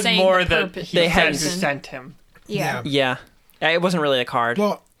it's think it just was saying more the that purpose. he They said had- who sent him. Yeah. Yeah. It wasn't really a card.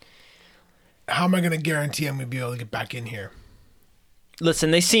 Well, how am I gonna guarantee I'm gonna be able to get back in here?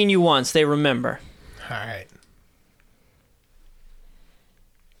 Listen, they seen you once. They remember. All right.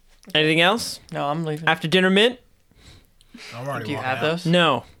 Anything else? No, I'm leaving. After dinner mint? I'm already Do you walking have out. those?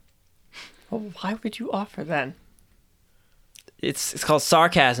 No. Well, why would you offer then? It's called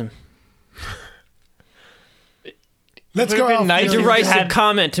sarcasm. Let's It go would've been out. nice Felix. if you Derisive had-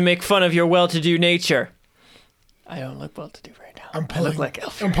 comment to make fun of your well-to-do nature. I don't look well to do right now. I'm I pulling. look like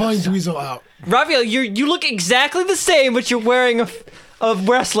Elf. I'm pulling Dweezil out. Raphael, you look exactly the same, but you're wearing a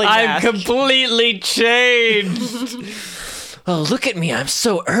wrestling I'm mask. completely changed. Oh, look at me. I'm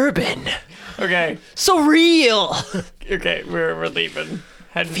so urban. Okay, So real. okay, we're leaving.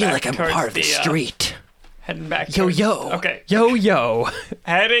 Heading I feel back like I'm towards part of the street. Heading back. Yo, towards- yo. Okay, Yo.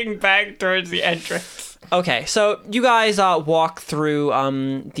 heading back towards the entrance. Okay, so you guys walk through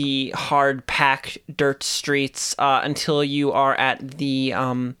the hard-packed dirt streets until you are at the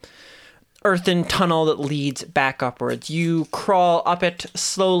earthen tunnel that leads back upwards. You crawl up it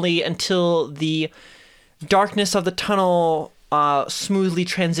slowly until the darkness of the tunnel smoothly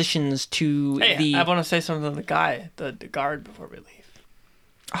transitions to Hey, the... I want to say something to the guy, the guard, before we leave.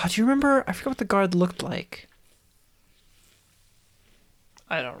 Oh, do you remember? I forgot what the guard looked like.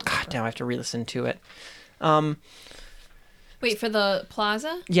 I don't God remember. damn, I have to re-listen to it. Wait, for the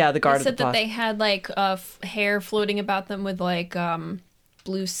plaza? Yeah, the guard They of the said that plaza. they had like hair floating about them with like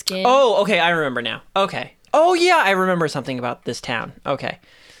blue skin. Oh, okay, I remember now. Okay. Oh yeah, I remember something about this town. Okay.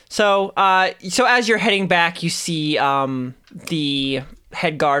 So as you're heading back, you see the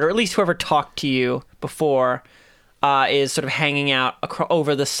head guard, or at least whoever talked to you before, is sort of hanging out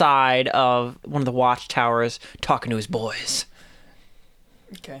over the side of one of the watchtowers, talking to his boys.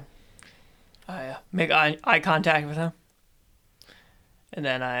 Okay. I make eye contact with him. And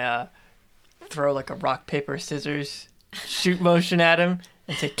then I throw like a rock, paper, scissors shoot motion at him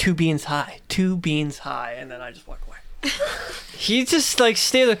and say 2 beans high, 2 beans high, and then I just walk away. He just like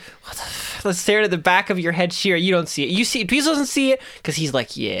stares. What the let's stare at the back of your head, Shira. You don't see it. You see it. Peace doesn't see it because he's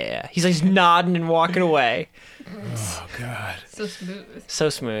like, yeah. He's like nodding and walking away. Oh God. So smooth. So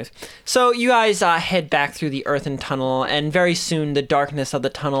smooth. So you guys head back through the earthen tunnel, and very soon the darkness of the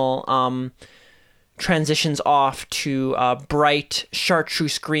tunnel transitions off to bright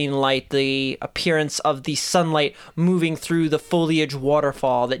chartreuse green light, the appearance of the sunlight moving through the foliage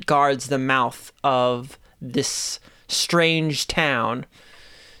waterfall that guards the mouth of this strange town.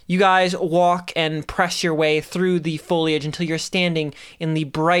 You guys walk and press your way through the foliage until you're standing in the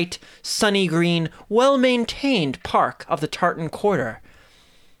bright, sunny green, well-maintained park of the Tartan Quarter.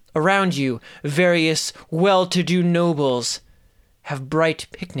 Around you, various well-to-do nobles have bright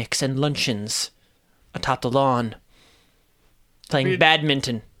picnics and luncheons atop the lawn, playing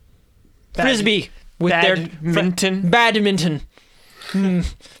badminton, frisbee with Badminton? badminton,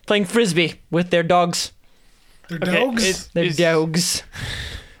 playing frisbee with their dogs. They're dogs. Their dogs.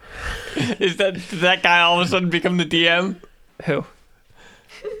 Did that guy all of a sudden become the DM? Who?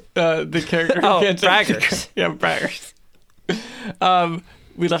 The character. Oh, can't say- braggers. Yeah, braggers.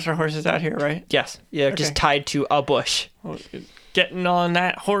 We left our horses out here, right? Yes, yeah, just Okay. tied to a bush. Well, getting on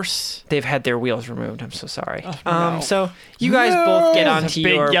that horse. They've had their wheels removed. I'm so sorry. no. So you guys both get There's onto a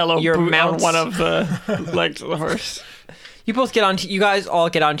big yellow your boot mounts. on one of the legs of the horse. You guys all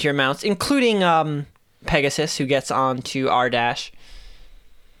get onto your mounts, including Pegasus, who gets onto R-Dash.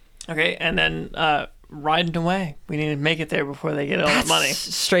 Okay, and then riding away. We need to make it there before they get all the money.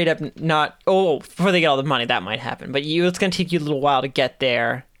 Straight up not... Oh, before they get all the money, that might happen. But it's going to take you a little while to get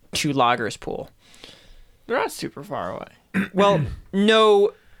there to Logger's Pool. They're not super far away. Well,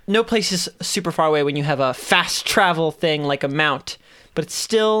 no place is super far away when you have a fast travel thing like a mount. But it's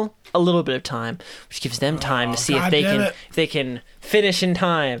still a little bit of time, which gives them time to see if God they damn can it. finish in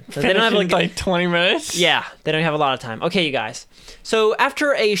time. They don't have Finish in, like 20 minutes. Yeah, they don't have a lot of time. Okay, you guys. So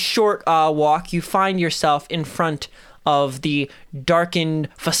after a short walk, you find yourself in front of the darkened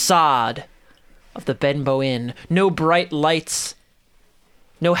facade of the Benbow Inn. No bright lights,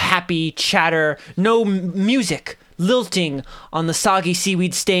 no happy chatter, no music lilting on the soggy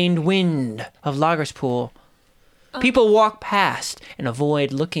seaweed-stained wind of Logger's Pool. People walk past and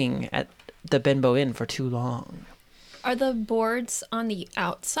avoid looking at the Benbow Inn for too long. Are the boards on the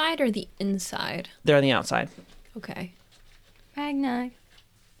outside or the inside? They're on the outside. Okay. Ragnar,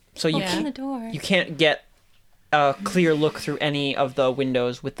 So you Yeah. open the door. You can't get a clear look through any of the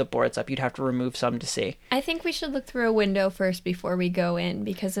windows with the boards up. You'd have to remove some to see. I think we should look through a window first before we go in,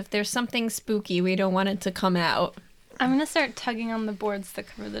 because if there's something spooky, we don't want it to come out. I'm gonna start tugging on the boards that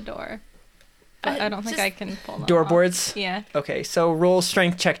cover the door. But I don't think just- I can pull them Door off. boards? Yeah. Okay, so roll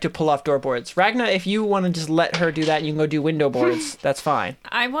strength check to pull off door boards. Ragna, if you want to just let her do that and you can go do window boards, that's fine.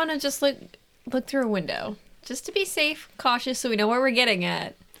 I want to just look through a window, just to be safe, cautious, so we know where we're getting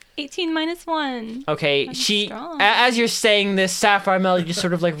at. 18 minus 1. Okay, I'm she, strong. as you're saying this, Sapphire Melody just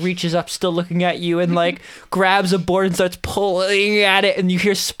sort of like reaches up, still looking at you, and like grabs a board and starts pulling at it, and you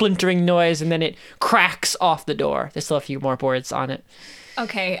hear splintering noise, and then it cracks off the door. There's still a few more boards on it.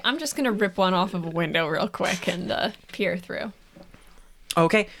 Okay, I'm just gonna rip one off of a window real quick and peer through.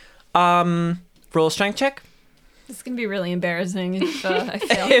 Okay, roll a strength check. This is gonna be really embarrassing if I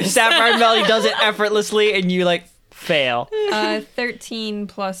fail. If Sapphire Melody does it effortlessly and you like fail. 13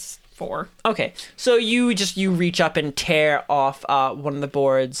 plus 4. Okay, so you reach up and tear off one of the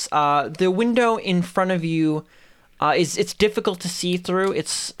boards. The window in front of you it's difficult to see through.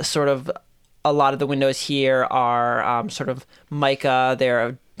 It's sort of a lot of the windows here are sort of mica.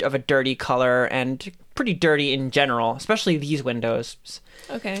 They're of a dirty color and pretty dirty in general, especially these windows.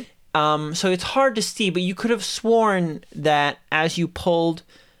 Okay. So it's hard to see, but you could have sworn that as you pulled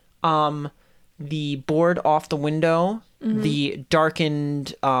the board off the window, the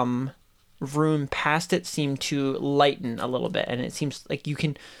darkened room past it seemed to lighten a little bit, and it seems like you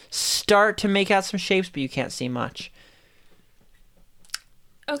can start to make out some shapes, but you can't see much.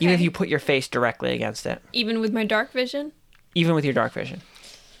 Okay. Even if you put your face directly against it, Even with my dark vision? even with your dark vision.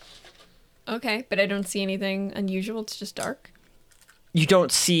 Okay, but I don't see anything unusual. It's just dark. You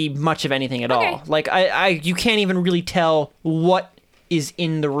don't see much of anything at Okay. all. Like you can't even really tell what is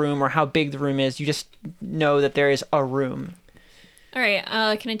in the room or how big the room is. You just know that there is a room. All right.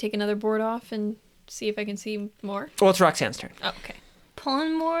 Can I take another board off and see if I can see more? Well, it's Roxanne's turn. Oh, okay.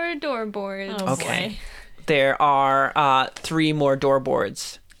 Pulling more door boards. Oh, Okay. boy. There are 3 more door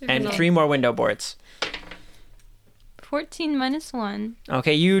boards and Okay. 3 more window boards. 14 minus 1.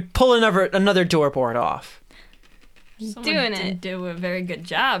 Okay, you pull another door board off. Someone Doing didn't it. do a very good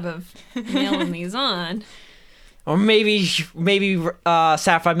job of nailing these on. Or maybe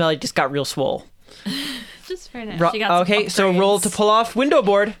Sapphire Melody just got real swole. Just for now. Ro- She got some okay, so roll to upgrades. pull off window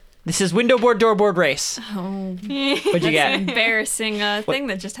board. This is window board, door board race. Oh, What'd you get? embarrassing thing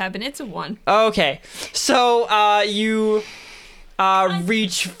that just happened. It's a 1. Okay, so you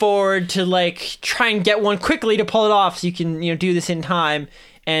reach forward to like try and get one quickly to pull it off, so you can do this in time,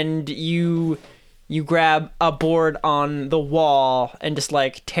 and you grab a board on the wall and just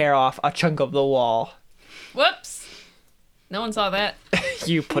like tear off a chunk of the wall. Whoops. No one saw that.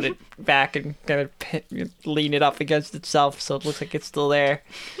 You put it back and kind of lean it up against itself, so it looks like it's still there.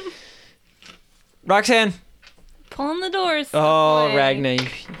 Roxanne. Pulling the doors. Oh, away. Ragnar, you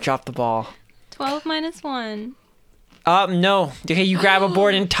dropped the ball. 12 minus 1. No. Okay, you grab a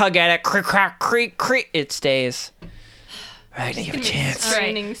board and tug at it. Crick, crack, creak, creak. It stays. Ragnar, you have a chance. All right.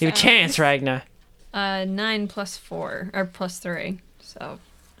 Raining You have a sound. chance, Ragnar. 9 plus 4 or plus 3. So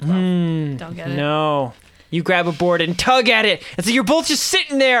Hmm. don't get it. No. You grab a board and tug at it. And so you're both just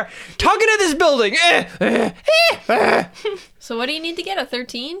sitting there, tugging at this building. So what do you need to get? A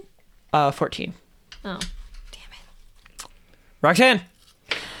 13? 14. Oh. Roxanne.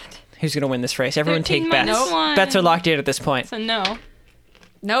 Who's going to win this race? Everyone 13 take bets. minus 1. Bets are locked in at this point. So no.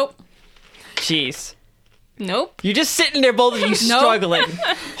 Nope. Jeez. Nope. You're just sitting there, both of you struggling.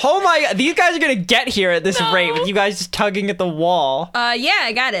 Oh my god, these guys are gonna get here at this rate with you guys just tugging at the wall. Yeah,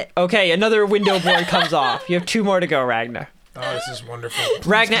 I got it. Okay, another window board comes off. You have 2 more to go, Ragnar. Oh, this is wonderful. Please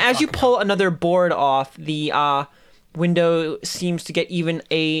Ragnar, don't as you fuck me pull up. another board off, the window seems to get even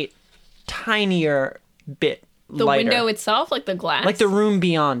a tinier bit The lighter. window itself, like the glass. Like the room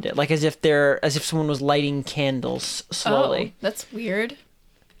beyond it, like as if someone was lighting candles slowly. Oh, that's weird.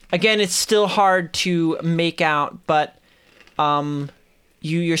 Again, it's still hard to make out, but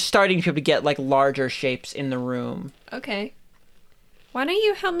you're starting to be able to get like larger shapes in the room. Okay. Why don't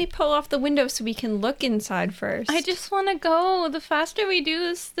you help me pull off the window so we can look inside first? I just want to go. The faster we do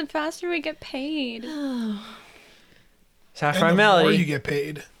this, the faster we get paid. Sapphire And the more Melody. you get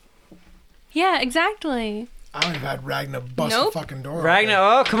paid. Yeah, exactly. I don't even had Ragnar bust Nope. the fucking door. open.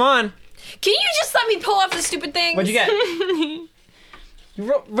 Ragnar, oh come on! Can you just let me pull off the stupid things? What'd you get?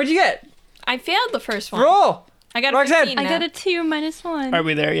 What'd you get? I failed the first one. Roll. I got a Roxanne. 15 I now. got a 2 minus 1. Are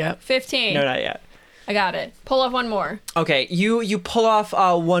we there yet? 15. No, not yet. I got it. Pull off one more. Okay, you pull off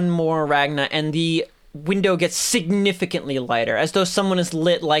one more Ragnar, and the window gets significantly lighter, as though someone has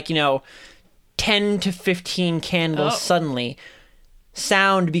lit 10 to 15 candles Oh. suddenly.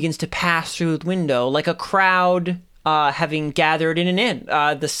 Sound begins to pass through the window, like a crowd having gathered in an inn.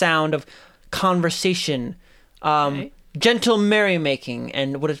 The sound of conversation, Okay. gentle merrymaking,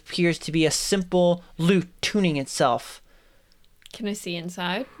 and what appears to be a simple lute tuning itself. Can I see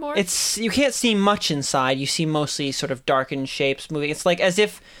inside more? You can't see much inside. You see mostly sort of darkened shapes moving. It's like as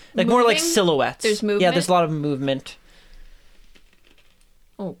if more like Moving? silhouettes. There's Yeah, movement? there's a lot of movement.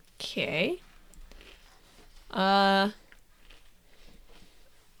 Okay. I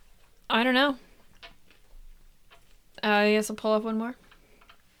don't know. I guess I'll pull off one more.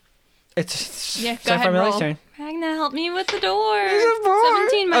 It's Yeah, go Sapphire ahead, Melody's roll. turn. Ragnar, help me with the door.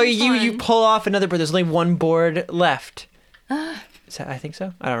 17 Oh, minus you 1. pull off another board. There's only one board left. I think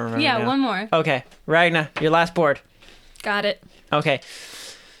so. I don't remember. Yeah, now. one more. Okay, Ragnar, your last board. Got it. Okay.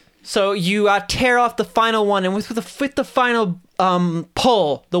 So you tear off the final one, and with the final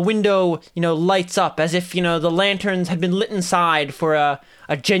pull, the window lights up as if the lanterns had been lit inside for a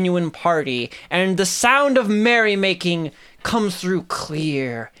genuine party, and the sound of merrymaking comes through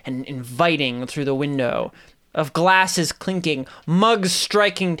clear and inviting through the window, of glasses clinking, mugs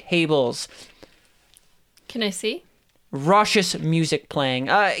striking tables, Can I see? raucous music playing.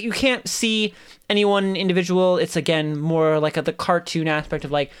 You can't see anyone individual. It's again more like the cartoon aspect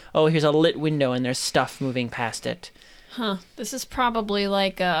of oh, here's a lit window and there's stuff moving past it. Huh. This is probably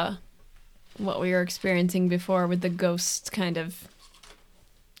like what we were experiencing before with the ghosts kind of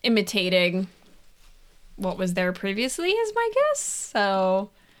imitating what was there previously is my guess. So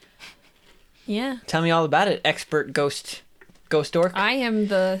yeah. Tell me all about it, expert ghost orc. I am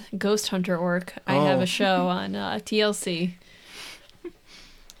the ghost hunter orc. I have Oh. a show on TLC.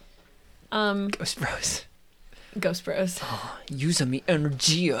 Ghost Bros. Ghost Bros. Use mi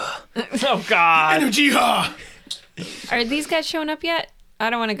energia. Oh God. Energia! Are these guys showing up yet? I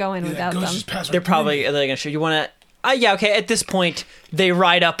don't want to go in without them. They're probably they're gonna show you. Want to? Yeah, okay. At this point, they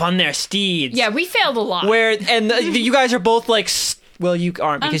ride up on their steeds. Yeah, we failed a lot. You guys are both like. Well, you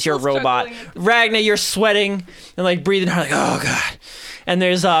aren't because you're a still robot. struggling. Ragnar, you're sweating and like breathing hard, like oh god. And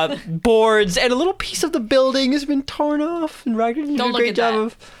there's boards, and a little piece of the building has been torn off. And Ragnar did a Don't look great at job that.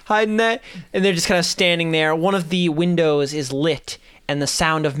 of hiding that. And they're just kind of standing there. One of the windows is lit, and the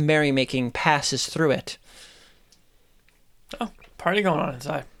sound of merrymaking passes through it. Oh, party going on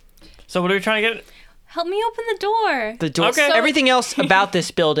inside. So what are we trying to get? Help me open the door. The door. Okay. Everything else about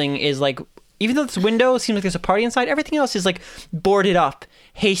this building is like, even though it's a window, it seems like there's a party inside. Everything else is like boarded up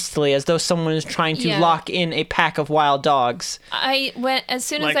hastily, as though someone is trying to Yeah. lock in a pack of wild dogs. I went as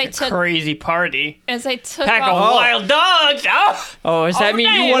soon as Like I a took crazy party. off. Pack of wild dogs. Oh, Oh, does that mean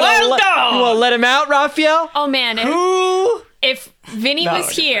you Okay, want wild to dog. let him out, Raphael? Oh man, who? if Vinny No,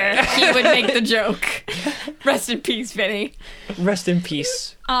 was here, he would make the joke. Rest in peace, Vinny. Rest in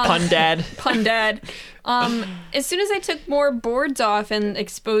peace, pun dad. Pun dad. As soon as I took more boards off and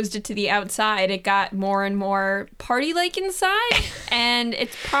exposed it to the outside, it got more and more party-like inside, and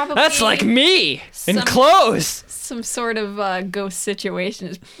it's probably That's like me in Some- clothes. some sort of ghost situation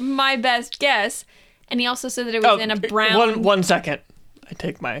is my best guess. And he also said that it was in a brown. One second. I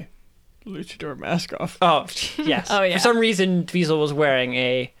take my luchador mask off. Oh, yes. Oh, yeah. For some reason, Dweezil was wearing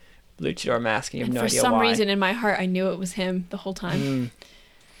a luchador mask, and you have And no for idea some why. reason in my heart, I knew it was him the whole time.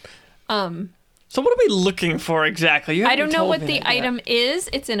 So what are we looking for exactly? You I haven't don't know told what me the that yet. item is.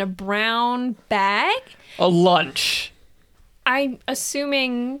 It's in a brown bag. A lunch. I'm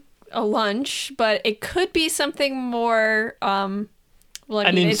assuming a lunch, but it could be something more. Well, I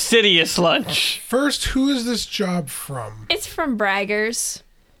An mean, it's insidious lunch. First, who is this job from? from Braggers.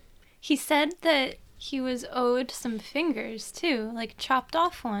 He said that he was owed some fingers too, like chopped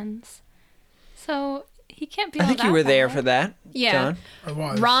off ones. So he can't be. I all think you that were there bad. for that, Yeah. John. I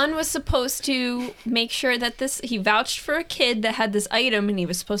was. Ron was supposed to make sure that he vouched for a kid that had this item and he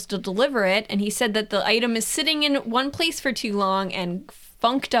was supposed to deliver it. And he said that the item is sitting in one place for too long and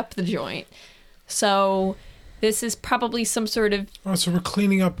funked up the joint. So this is probably some sort of, Oh, so we're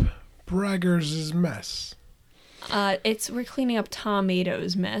cleaning up Braggers' mess. we're cleaning up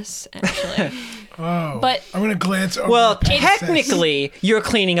Tomato's mess, actually. Oh. But- I'm going to glance over. Well, the process. technically, you're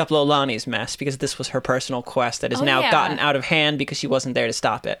cleaning up Lolani's mess because this was her personal quest that has Oh, now yeah. gotten out of hand because she wasn't there to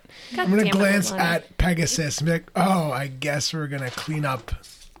stop it. God I'm going damn to it, glance Lana. at Pegasus and be like, oh, I guess we're going to clean up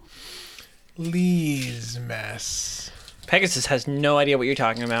Lee's mess. Pegasus has no idea what you're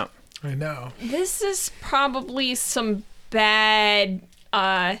talking about. I know. This is probably some bad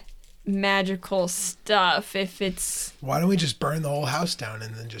magical stuff if it's Why don't we just burn the whole house down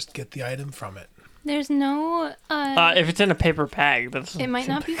and then just get the item from it? There's no. If it's in a paper bag, that's It might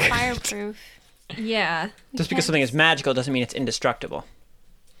not be fireproof. yeah. Just because something is magical doesn't mean it's indestructible.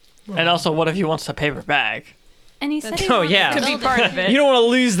 And also, what if he wants a paper bag? And he said he Oh, wanted yeah. to Could be build part it. of it. You don't want to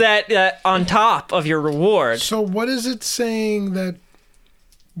lose that on top of your reward. So what is it saying that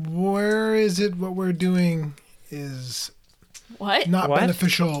where is it what we're doing is What? not What?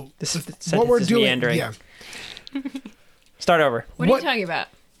 beneficial? This what sentence we're is doing, meandering. yeah. Start over. What are What- you talking about?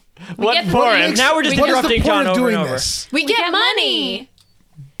 What get- for what him? makes- Now we're just What is the interrupting point John of over doing and over. this? We get get money.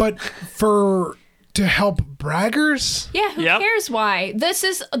 But to help braggers? Yeah, who Yep. cares why? This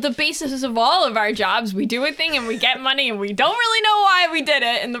is the basis of all of our jobs. We do a thing and we get money, and we don't really know why we did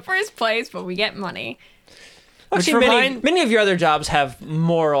it in the first place, but we get money. Actually, many, remind- many of your other jobs have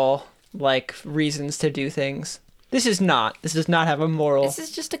moral, like, reasons to do things. This is not. This does not have a moral. This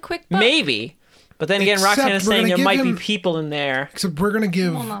is just a quick buck. Maybe. But then again, Except Roxanne is we're saying gonna there give might be him- people in there. Except we're gonna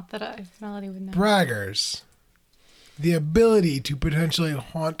give Well, not that Melody would know. braggers the ability to potentially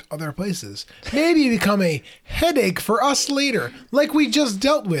haunt other places. Maybe become a headache for us later, like we just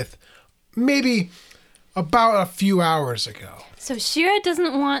dealt with maybe about a few hours ago. So Shira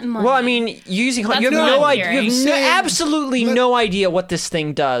doesn't want money. Well, I mean, using That's you have what no I'm idea. You hearing. have Saying absolutely that- no idea what this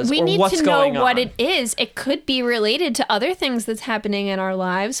thing does We or need what's to know going what on. it is. It could be related to other things that's happening in our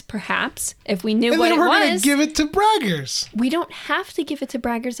lives, perhaps. If we knew And what then it we're gonna was, give it to braggers. we don't have to give it to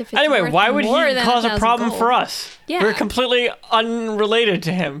braggers if it's Anyway, worth why would he more than cause a 1,000 problem gold. for us? Yeah. We're completely unrelated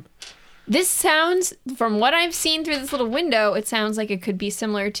to him. This sounds, from what I've seen through this little window, it sounds like it could be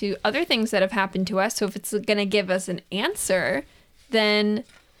similar to other things that have happened to us. So if it's going to give us an answer, then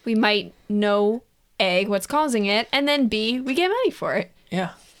we might know A, what's causing it, and then B, we get money for it. Yeah.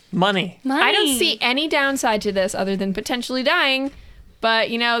 Money. money. I don't see any downside to this other than potentially dying, but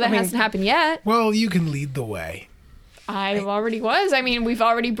that hasn't happened yet. Well, you can lead the way. I already was. I mean, we've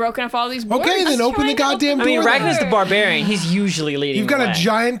already broken up all these boards. Okay, then open the goddamn door. I mean, then. Ragnar's the barbarian. He's usually leading. You've got the a way.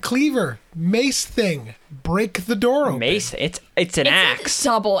 giant cleaver, mace thing. Break the door open. mace. It's an axe. A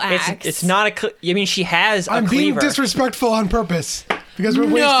double axe. It's not a. I mean, she has a I'm being cleaver. disrespectful on purpose because we're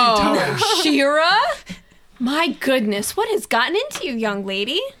wasting No, time. Shira. My goodness, what has gotten into you, young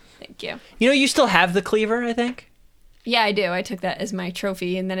lady? Thank you. You know, you still have the cleaver, I think. Yeah, I do. I took that as my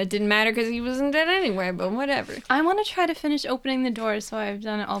trophy, and then it didn't matter because he wasn't dead anyway. But whatever. I want to try to finish opening the door, so I've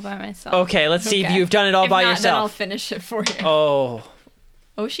done it all by myself. Okay, let's see if Okay. you've done it all If by not, then I'll yourself. finish it for you. Oh.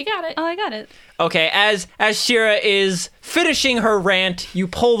 Oh, she got it. Oh, I got it. Okay, as Shira is finishing her rant, you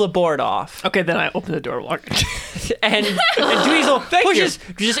pull the board off. Okay, then I open the door. Walk. And Dweezil pushes,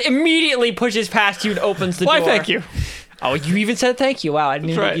 just immediately pushes past you and opens the Why, door. thank you. Oh, you even said thank you. Wow, I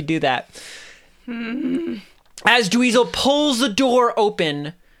didn't even That's think you'd do that. As Dweezil pulls the door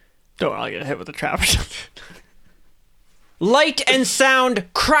open, Don't I'll get hit with a trap or something. light and sound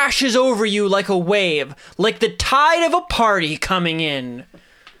crashes over you like a wave, like the tide of a party coming in.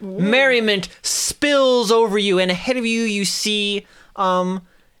 Merriment spills over you, and ahead of you, you see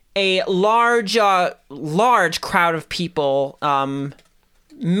a large crowd of people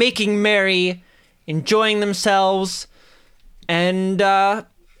making merry, enjoying themselves, and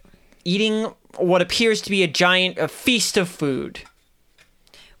eating what appears to be a feast of food.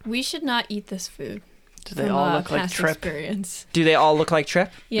 We should not eat this food. Do they from, all look like past Trip? experience. Do they all look like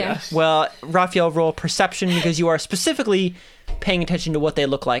Trip? Yeah. Yes. Well, Raphael, roll perception because you are specifically paying attention to what they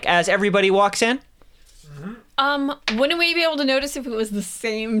look like. As everybody walks in, Wouldn't we be able to notice if it was the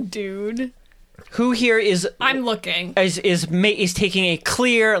same dude? who here is I'm looking. is taking a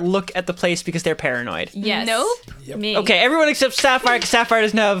clear look at the place because they're paranoid? Yes. Nope. Me. Okay, everyone except Sapphire, 'cause Sapphire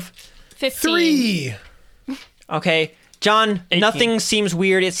doesn't have. 15. 3. Okay, John, 18. nothing seems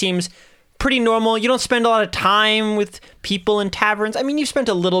weird. It seems pretty normal. You don't spend a lot of time with people in taverns. I mean, you've spent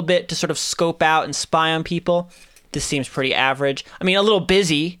a little bit to sort of scope out and spy on people. This seems pretty average. I mean, a little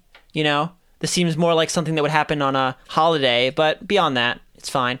busy, you know? This seems more like something that would happen on a holiday, but beyond that, it's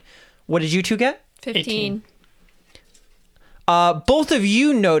fine. What did you two get? 15. Both of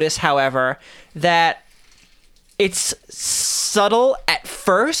you notice, however, that it's subtle at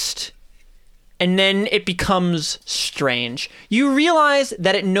first, and then it becomes strange. You realize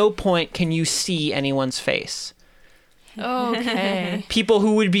that at no point can you see anyone's face. Okay. People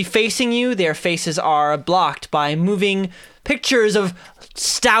who would be facing you, their faces are blocked by moving pictures of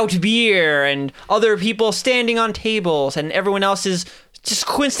stout beer and other people standing on tables, and everyone else is just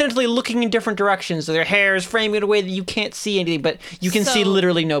coincidentally looking in different directions. So their hair is framed in a way that you can't see anything, but you can see So,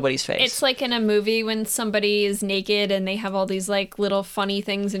 literally nobody's face. It's like in a movie when somebody is naked and they have all these like little funny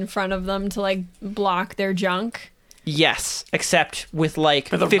things in front of them to like block their junk. Yes, except with like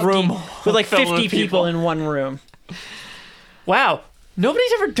With a 50, room with like filled 50 with people people. in one room. Wow.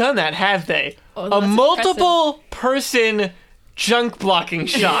 Nobody's ever done that, have they? Oh, A that's multiple person junk blocking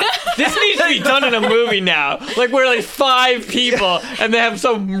shot. This needs to be done in a movie now. Like where like 5 people and they have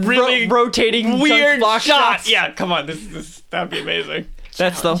some really Rotating weird junk block shot. shots. Yeah, come on. This that'd be amazing.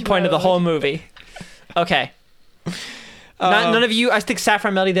 That's the point of the whole movie. Okay. None of you, I think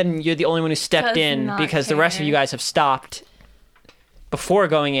Saffron Melody, then you're the only one who stepped Does in not because the rest of care. you guys have stopped before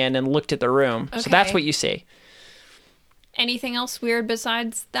going in and looked at the room. So that's Okay. what you see. Anything else weird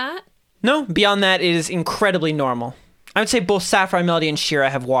besides that? No, beyond that, it is incredibly normal. I would say both Sapphire Melody and Shira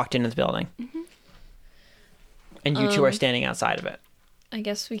have walked into the building. And you two are standing outside of it. I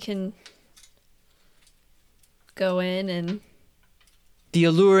guess we can go in and The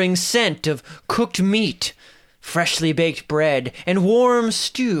alluring scent of cooked meat, freshly baked bread, and warm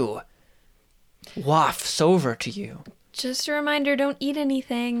stew wafts over to you. just a reminder, don't eat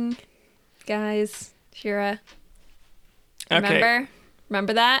anything, guys. Shira. Okay.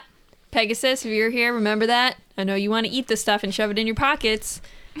 Remember that? Pegasus, if you're here, remember that? I know you want to eat this stuff and shove it in your pockets.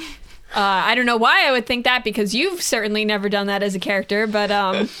 I don't know why I would think that because you've certainly never done that as a character,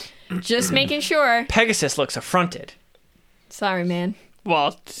 but just making sure. Pegasus looks affronted. Sorry, man.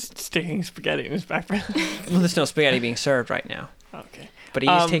 While sticking spaghetti in his backpack. Well, there's no spaghetti being served right now. Okay. But he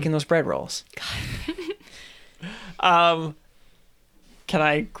is taking those bread rolls. Can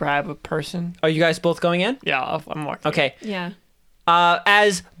I grab a person? Are you guys both going in? Yeah, I'm walking. Okay. Yeah.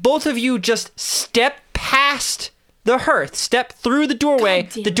 As both of you just step past the hearth, step through the doorway,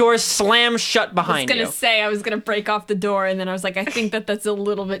 God damn the it. doors slam shut behind I was you. gonna say I was gonna break off the door, and then I was like, I think that's a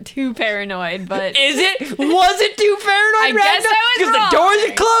little bit too paranoid, but Is it? Was it too paranoid? I guess I was Because wrong. the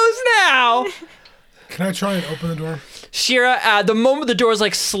doors are closed now. Can I try and open the door? Shira, the moment the doors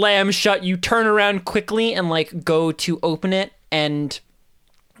like slam shut, you turn around quickly and like go to open it. And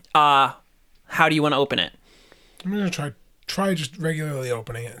how do you want to open it? I'm gonna try just regularly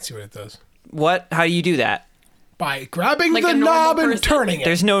opening it and see what it does. What? How do you do that? By grabbing Like the a normal knob and person? turning it.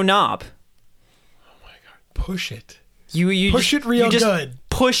 There's no knob. Push it. You Push just, it real you just good.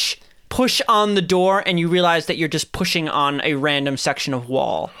 Push on the door, and you realize that you're just pushing on a random section of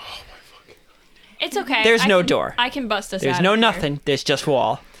wall. It's okay. There's I no can- door. I can bust us There's out no of here. nothing. There's just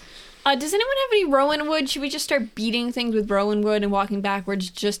wall. Does anyone have any rowan wood? Should we just start beating things with rowan wood and walking backwards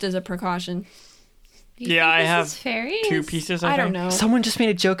just as a precaution? Do you Yeah, think I this have is fairies? 2 pieces. I don't think. know. Someone just made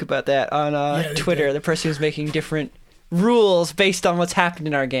a joke about that on they Twitter. did. The person was making different rules based on what's happened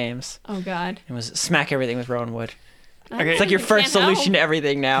in our games. Oh God. It was smack everything with Rowan wood. Okay. It's like your You first can't solution help. to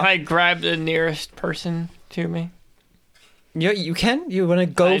everything now. Can I grab the nearest person to me? You can? You want to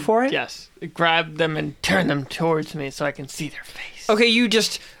go for it? Yes. Grab them and turn them towards me so I can see their face. Okay, you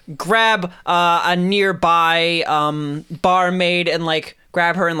just grab a nearby barmaid and like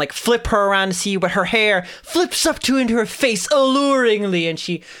grab her and like flip her around to see what her hair flips up to into her face alluringly, and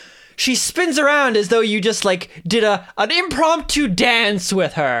she spins around as though you just like did an impromptu dance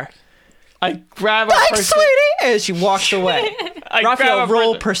with her. I grab a Thanks, person. sweetie, as she walks away. I Raphael, grab a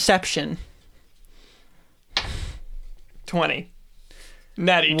roll person- perception. 20.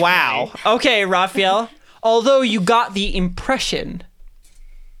 Natty. Wow. 20. Okay, Raphael. Although you got the impression.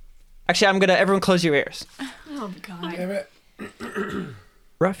 Actually, everyone close your ears. Oh God. Damn it.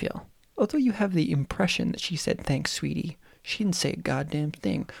 Raphael, although you have the impression that she said thanks, sweetie, she didn't say a goddamn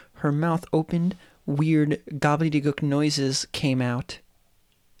thing. Her mouth opened, weird gobbledygook noises came out,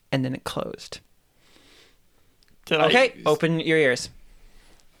 and then it closed. Okay, open your ears.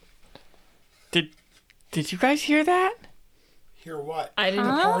 Did you guys hear that? Hear what? I didn't.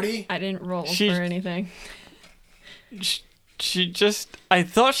 Party? I didn't roll She- for anything. She just. I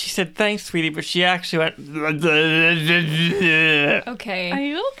thought she said thanks, sweetie, but she actually went. Okay. Are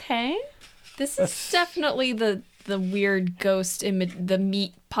you okay? This is definitely the weird ghost, the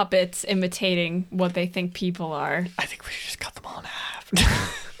meat puppets imitating what they think people are. I think we should just cut them all in half.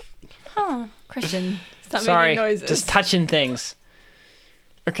 Huh. Christian, stop Sorry, making noises. just touching things.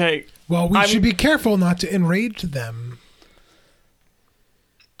 Okay. Well, we I'm- should be careful not to enrage them.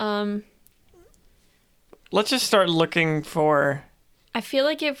 Let's just start looking for. I feel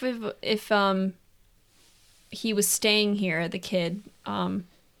like if he was staying here, the kid, then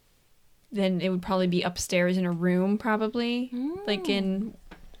it would probably be upstairs in a room, probably like in,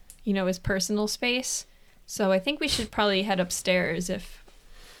 his personal space. So I think we should probably head upstairs.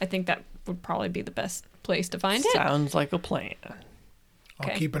 I think that would probably be the best place to find it. Sounds like a plan. I'll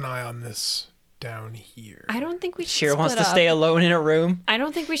Okay. keep an eye on this down here. I don't think we should. Shira wants to split up. stay alone in a room. I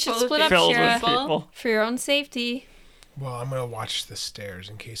don't think we should Full of split up, Filled with Shira, people. for your own safety. Well, I'm gonna watch the stairs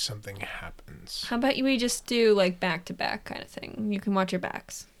in case something happens. How about we just do like back to back kind of thing? You can watch your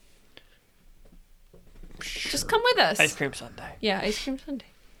backs. Just come with us. Ice cream sundae. Yeah, ice cream sundae.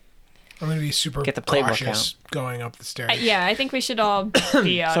 I'm gonna be super Get the playbook cautious going up the stairs. Yeah, I think we should all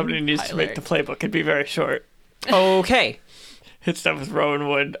be on Somebody needs high to make the alert. playbook. It'd be very short. Okay. Hit stuff with Rowan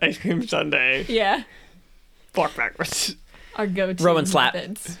Wood, ice cream sundae, Yeah, walk backwards. our go-to Rowan slap.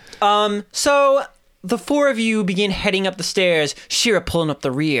 methods. So the four of you begin heading up the stairs, Shira pulling up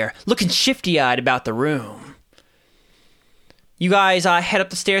the rear, looking shifty-eyed about the room. You guys head up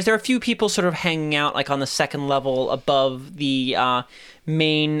the stairs. There are a few people sort of hanging out like on the second level above the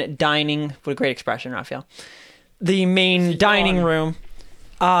main dining. What a great expression, Raphael. The main dining room.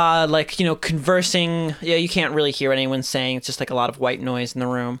 Conversing. Yeah, you can't really hear what anyone's saying. It's just like a lot of white noise in the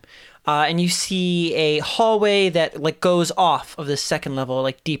room. And you see a hallway that like goes off of the second level,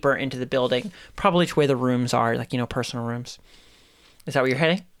 like deeper into the building, probably to where the rooms are, like, personal rooms. Is that where you're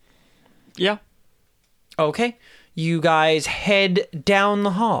heading? Yeah. Okay. You guys head down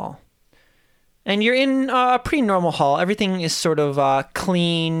the hall. And you're in a pretty normal hall. Everything is sort of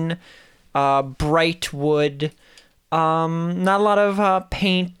clean, bright wood. Not a lot of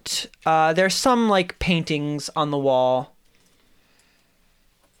paint. There's some like paintings on the wall.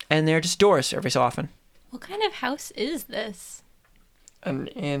 And there are just doors every so often. What kind of house is this? An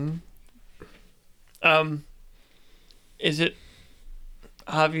inn. Is it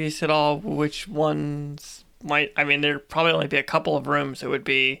obvious at all which ones might? I mean, there'd probably only be a couple of rooms. It would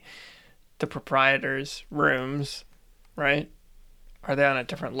be the proprietor's rooms, right? Are they on a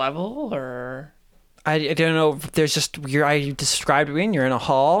different level, or? I don't know if there's just I described it you're in a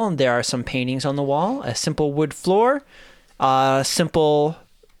hall and there are some paintings on the wall, a simple wood floor, simple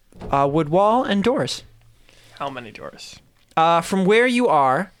wood wall, and doors. How many doors? From where you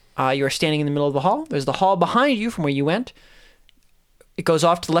are standing in the middle of the hall. There's the hall behind you from where you went. It goes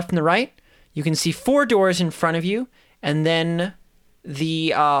off to the left and the right. You can see 4 doors in front of you, and then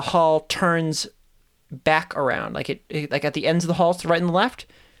the hall turns back around. Like it like at the ends of the hall to the right and the left,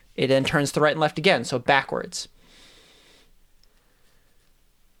 it then turns to the right and left again, so backwards.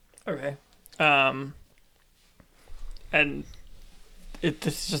 Okay. And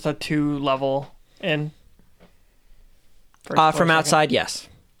this is just a 2-level in? First floor, From second? outside, yes.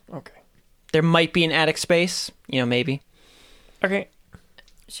 Okay. There might be an attic space, maybe. Okay.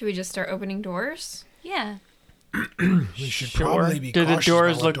 Should we just start opening doors? Yeah. We should Sure. probably be Do the cautious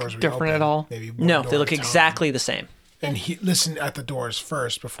doors about what look doors we different open. at all? Maybe one No, door they at look a time. exactly the same. And listen at the doors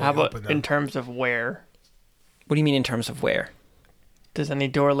first before How you about open them. in terms of where? What do you mean in terms of where? Does any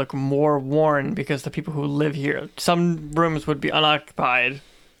door look more worn because the people who live here, some rooms would be unoccupied.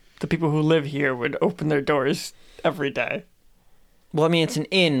 The people who live here would open their doors every day. Well, I mean, it's an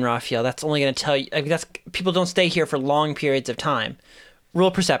inn, Raphael. That's only going to tell you. I mean, people don't stay here for long periods of time.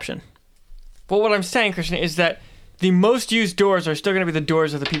 Roll perception. But what I'm saying, Christian, is that the most used doors are still going to be the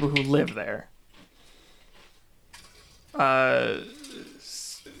doors of the people who live there.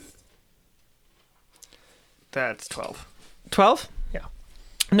 That's 12. 12? Yeah.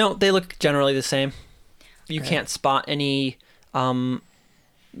 No, they look generally the same. You can't spot any doors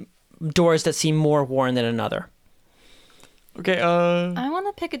that seem more worn than another. Okay, I want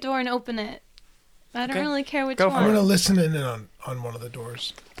to pick a door and open it. I don't Okay. really care which Go for I'm one. going to listen in on one of the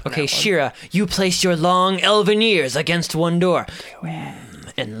doors. Okay, Shira, you place your long elven ears against one door.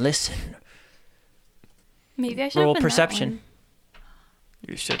 And listen. Maybe I should Roll open perception.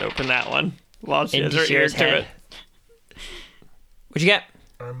 you should open that one while she has Into her ear Shira's to head. it. What'd you get?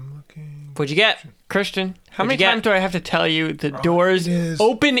 I'm looking. What'd you get? Christian, how What'd many you get? times do I have to tell you the doors it is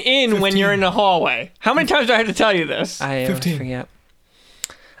open in when 15. you're in the hallway? How many times do I have to tell you this? I always 15. forget.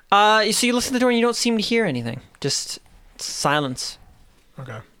 So you listen to the door and you don't seem to hear anything. Just silence.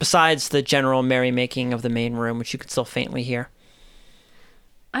 Okay. Besides the general merrymaking of the main room, which you could still faintly hear.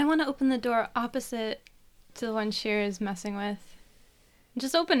 I want to open the door opposite to the one Shira is messing with. I'm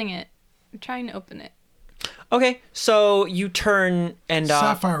just opening it. I'm trying to open it. Okay, so you turn and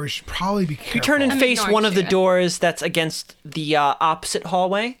Sapphire, we should probably be careful. you turn and I'm face ignoring one of the Shira. doors that's against the opposite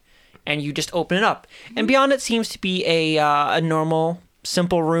hallway, and you just open it up. And beyond it seems to be a normal,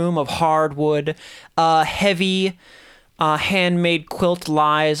 simple room of hardwood. Heavy, handmade quilt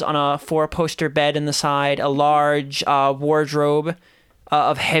lies on a 4-poster bed in the side. A large wardrobe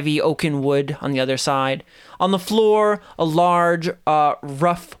of heavy oaken wood on the other side. On the floor, a large,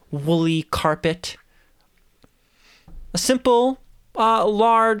 rough, woolly carpet. A simple,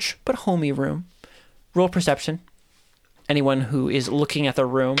 large, but homey room. Roll perception. Anyone who is looking at the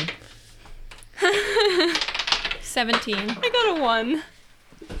room. 17. I got a 1.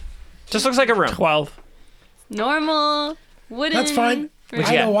 Just looks like a room. 12. Normal. Wooden. That's fine. What'd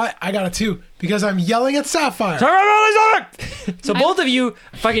I you know get? why. I got a 2 because I'm yelling at Sapphire. So both of you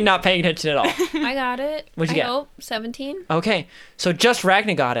fucking not paying attention at all. I got it. What'd you I get? hope. 17. Okay, so just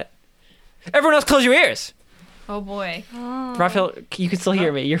Ragnar got it. Everyone else close your ears. Oh boy. Raphael, you can still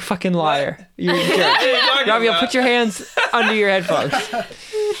hear me. You're a fucking liar. You're a jerk. Raphael, put your hands under your headphones.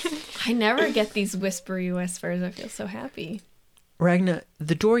 I never get these whispery whispers. I feel so happy. Ragnar,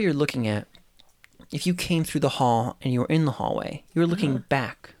 the door you're looking at, if you came through the hall and you were in the hallway, you were looking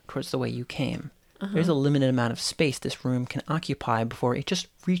back towards the way you came. There's a limited amount of space this room can occupy before it just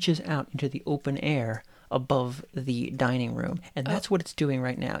reaches out into the open air above the dining room. And that's what it's doing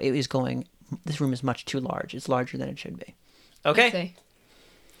right now. It is going, this room is much too large. It's larger than it should be. Okay.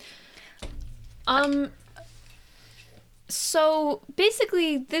 So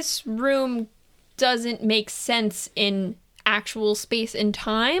basically, this room doesn't make sense in actual space and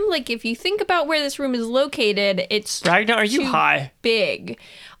time. Like, if you think about where this room is located, it's Ragnar, are you too high? big.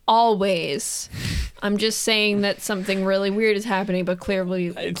 Always. I'm just saying that something really weird is happening, but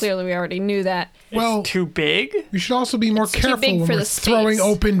clearly we already knew that. Well, Too big? we should also be more too careful big when for we're the throwing space.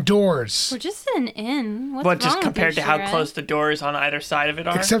 open doors. We're just in an inn. What's What, just wrong compared with to you, how Shira? close the doors on either side of it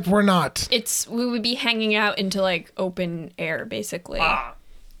are? Except we're not. We would be hanging out into like open air, basically. Ah,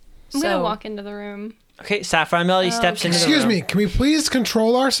 I'm gonna So- walk into the room. Okay, Sapphire Melody steps into the room. Excuse me, can we please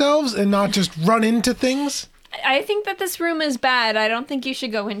control ourselves and not just run into things? I think that this room is bad. I don't think you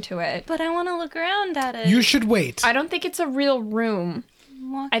should go into it. But I want to look around at it. You should wait. I don't think it's a real room.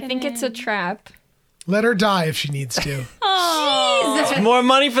 I think it's a trap. Let her die if she needs to. Oh, More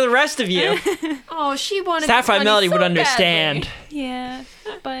money for the rest of you. Oh, she wanted Sapphire this money Melody so would understand badly. yeah.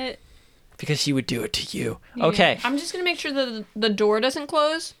 But because she would do it to you. Okay. I'm just gonna make sure that the door doesn't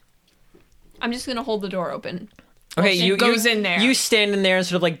close. I'm just gonna hold the door open. Okay, It you goes you, in there. You stand in there and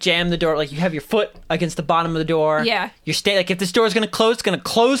sort of like jam the door, like you have your foot against the bottom of the door. Yeah. You're like if this door is gonna close, it's gonna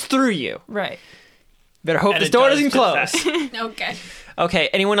close through you. Right. Better hope And this it door does doesn't close. just that. Okay. Okay,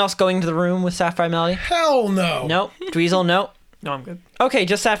 anyone else going to the room with Sapphire Melody? Hell no. Nope. Dweezil, no. No, I'm good. Okay,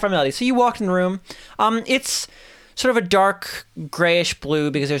 just Sapphire Melody. So you walked in the room. It's sort of a dark grayish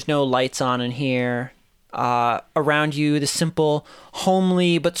blue because there's no lights on in here. Around you, the simple,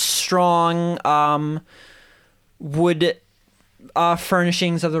 homely but strong wood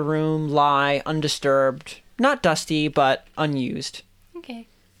furnishings of the room lie undisturbed. Not dusty, but unused. Okay.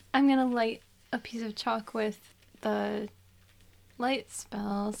 I'm gonna light a piece of chalk with the light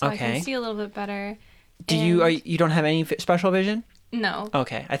spell so I Okay. can see a little bit better. Do you don't have any special vision? No.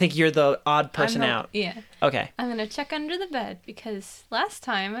 Okay, I think you're the odd person I'm the- out. Yeah. Okay. I'm gonna check under the bed because last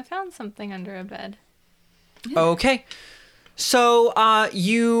time I found something under a bed. Okay. So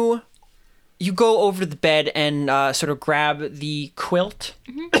you go over to the bed and sort of grab the quilt,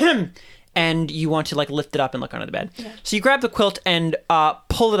 and you want to like lift it up and look under the bed. Yeah. So you grab the quilt and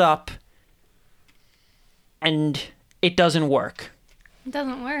pull it up, and it doesn't work. It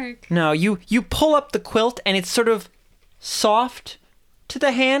doesn't work. No, you pull up the quilt and it's sort of soft to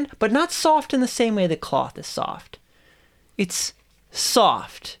the hand, but not soft in the same way the cloth is soft. It's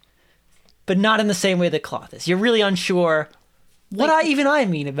soft, but not in the same way the cloth is. You're really unsure what I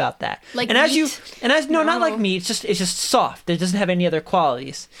mean about that. Like and as meat? not like No. meat. It's just soft. It doesn't have any other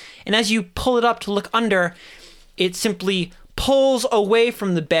qualities. And as you pull it up to look under, it simply pulls away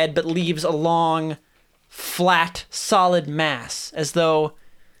from the bed, but leaves a long, flat, solid mass, as though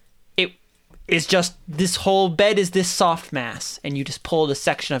it is just this whole bed is this soft mass, and you just pulled a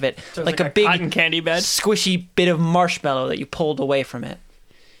section of it, So it's like a like a big cotton candy bed? squishy bit of marshmallow that you pulled away from it.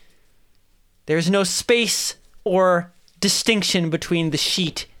 There's no space or distinction between the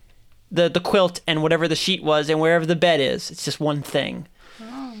sheet, the quilt, and whatever the sheet was, and wherever the bed is. It's just one thing.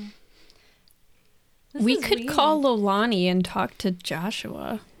 This We is could weird. call Lolani and talk to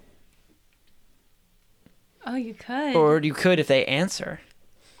Joshua. Oh, you could. Or you could if they answer,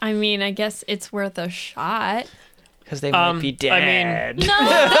 I mean, I guess it's worth a shot. because they might be I mean-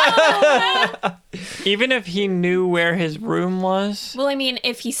 dead. Even if he knew where his room was, Well, I mean,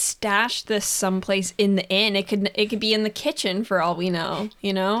 if he stashed this someplace in the inn, it could be in the kitchen for all we know,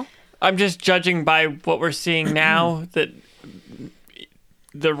 you know? I'm just judging by what we're seeing now that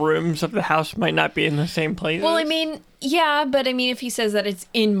the rooms of the house might not be in the same place. Well, I mean, yeah, but I mean, if he says that it's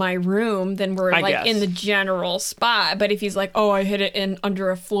in my room, then we're I like guess. in the general spot. But if he's like, oh, I hid it in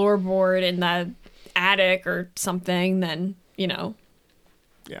under a floorboard in the attic or something, then, you know,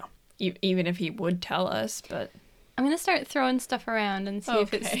 yeah. even if he would tell us, but I'm gonna start throwing stuff around and see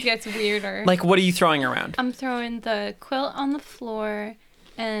if Okay. it gets weirder. Like, what are you throwing around? I'm throwing the quilt on the floor,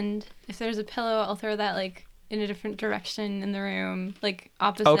 and if there's a pillow, I'll throw that like in a different direction in the room, like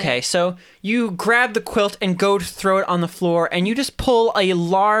opposite. Okay, so you grab the quilt and go to throw it on the floor, and you just pull a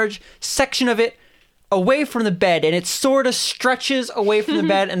large section of it away from the bed, and it sort of stretches away from the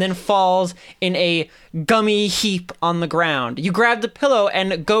bed and then falls in a gummy heap on the ground. You grab the pillow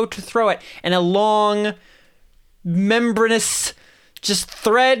and go to throw it, and a long, membranous, just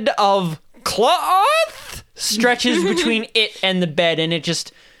thread of cloth stretches between it and the bed, and it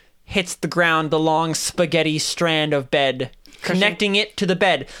just hits the ground, the long spaghetti strand of bed, connecting it to the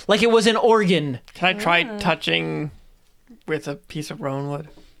bed, like it was an organ. Can I try touching with a piece of rowanwood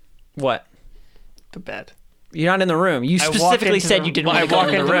What? the bed? You're not in the room. You I walk specifically into said the- you didn't well, want to I go walk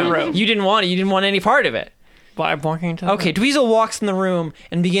in the into the room. room. You didn't want it. You didn't want any part of it. Well, I'm walking into the Okay, Dweezil walks in the room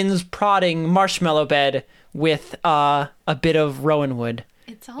and begins prodding Marshmallow Bed with a bit of rowanwood.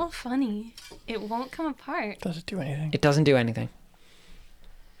 It's all funny. It won't come apart. Does it do anything? It doesn't do anything.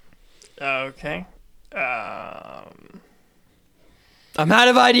 Okay. I'm out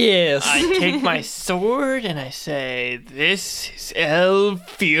of ideas. I take my sword and I say, "This is El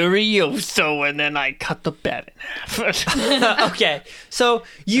Furioso," and then I cut the bed in half. Okay, so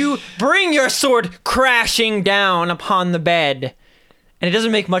you bring your sword crashing down upon the bed, and it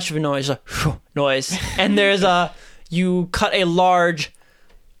doesn't make much of a noise. A noise, and you cut a large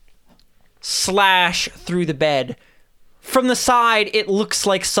slash through the bed. From the side, it looks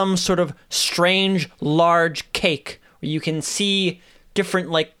like some sort of strange, large cake, where you can see different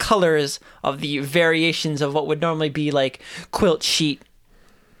like colors of the variations of what would normally be like quilt sheet,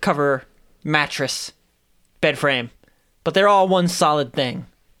 cover, mattress, bed frame, but they're all one solid thing,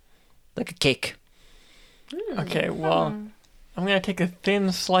 like a cake. Okay, well, I'm gonna take a thin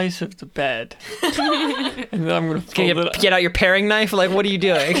slice of the bed, and then I'm gonna fold Can it you up. get out your paring knife? Like, what are you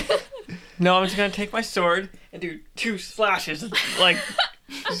doing? No, I'm just gonna take my sword and do 2 slashes, like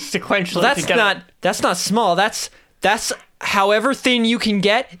sequentially. Well, together. that's not small. That's however thin you can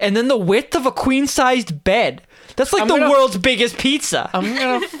get, and then the width of a queen-sized bed. That's like I'm the gonna- world's biggest pizza. I'm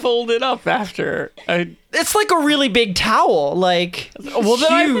gonna fold it up after. It's like a really big towel. Like, Well,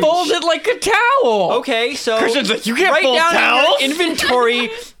 then I huge. fold it like a towel. Okay, so Christian's like, "You can't write fold down towels." in your inventory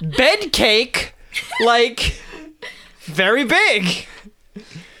bed cake, like very big.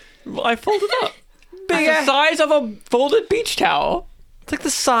 Well, I fold it up. Big It's the size of a folded beach towel. It's like the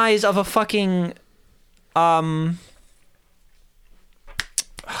size of a fucking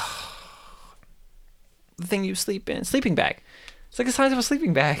the thing you sleep in, sleeping bag. It's like the size of a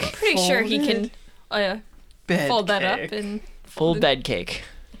sleeping bag. Pretty sure he can Bed fold that up cake. and. Full bed cake.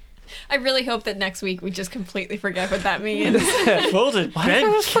 I really hope that next week we just completely forget what that means. Folded bed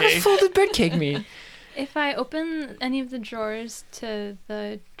What does cake. folded bed cake mean? If I open any of the drawers to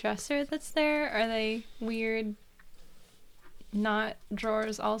the dresser that's there, are they weird not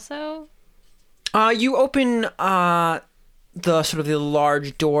drawers also? You open the sort of the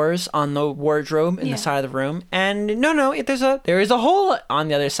large doors on the wardrobe in Yeah. the side of the room, and there is a hole on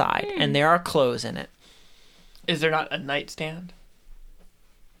the other side, and there are clothes in it. Is there not a nightstand?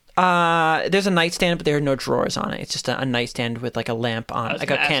 There's a nightstand, but there are no drawers on it. It's just a nightstand with like a lamp I on, was like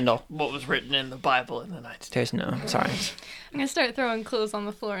a gonna ask candle. What was written in the Bible in the nightstand? There's no. Sorry. I'm gonna start throwing clothes on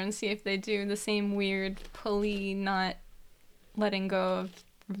the floor and see if they do the same weird pulley not letting go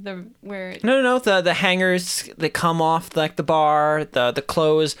of the where it No. The hangers that come off like the bar, the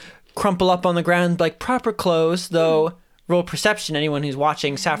clothes crumple up on the ground like proper clothes. Though roll perception. Anyone who's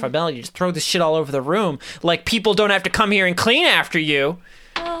watching Sapphire Bell, you just throw this shit all over the room. Like people don't have to come here and clean after you.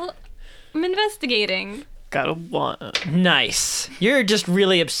 Well, I'm investigating. Got a one. Nice. You're just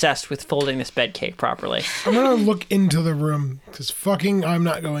really obsessed with folding this bed cake properly. I'm gonna look into the room because fucking I'm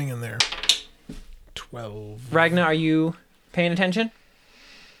not going in there. 12. Ragna, are you paying attention?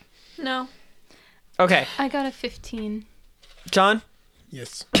 No. Okay. I got a 15. John,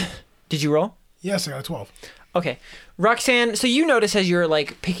 Yes. did you roll? Yes, I got a 12. Okay. Roxanne, so you notice as you're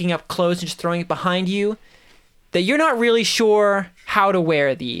like picking up clothes and just throwing it behind you that you're not really sure how to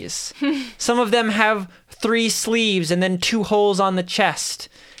wear these. Some of them have 3 sleeves and then 2 holes on the chest.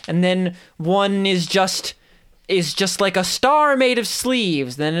 And then one is just like a star made of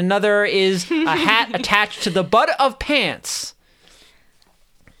sleeves. Then another is a hat attached to the butt of pants.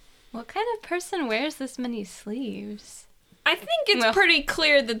 What kind of person wears this many sleeves? I think it's Well- pretty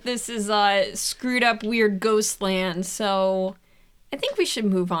clear that this is screwed up weird ghost land, so I think we should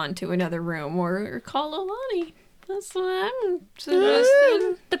move on to another room or call Olani. That's what I'm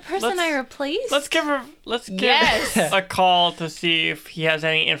suggesting. The person I replaced? Let's give Yes. a call to see if he has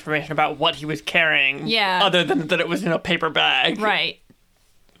any information about what he was carrying. Yeah. Other than that it was in a paper bag. Right.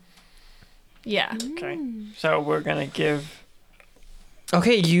 Yeah. Okay. So we're gonna give.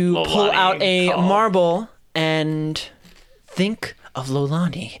 Okay, you pull Lolani out a call. marble and think of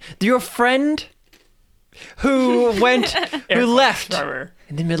Lolani, your friend who who left Forever.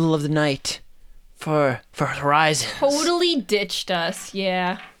 in the middle of the night for Horizons. Totally ditched us.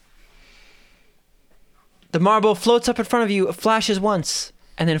 Yeah. The marble floats up in front of you, flashes once,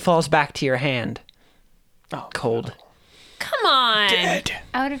 and then falls back to your hand. Oh, Cold. Come on. dead.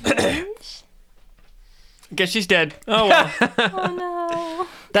 Out of range? Guess she's dead. Oh well. Oh no.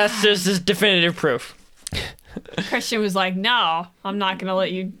 That's just this definitive proof. Christian was like, "No, I'm not gonna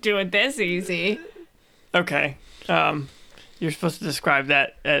let you do it this easy." Okay. You're supposed to describe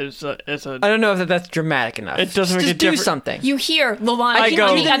that as a. I don't know if that's dramatic enough. It doesn't make just a do difference. something. You hear Lolani I go-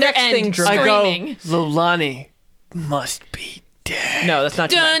 on do the the other next thing end dramatic. screaming. Lolani must be dead. No, that's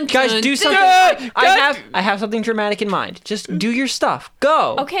not Dun, dramatic. Guys, dun, do dun. something. I have something dramatic in mind. Just do your stuff.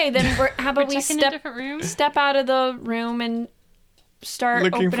 Go. Okay, then how about We're we checking a step different room? step out of the room and start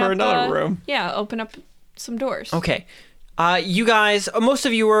Looking open for up another room. Yeah, open up some doors. Okay. You guys, most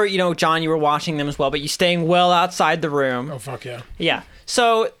of you were, John, you were watching them as well, but you staying well outside the room. Oh, fuck yeah. Yeah.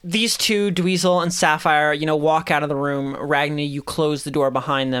 So these two, Dweezil and Sapphire, walk out of the room. Ragni, you close the door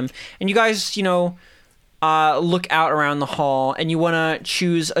behind them. And you guys, look out around the hall, and you want to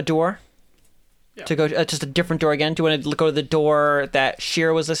choose a door to go just a different door again. Do you want to go to the door that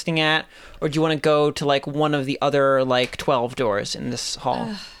Shira was listening at, or do you want to go to like one of the other like 12 doors in this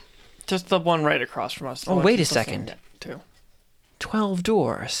hall? Just the one right across from us. Oh, wait a second. 12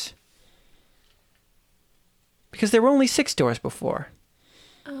 doors. Because there were only 6 doors before.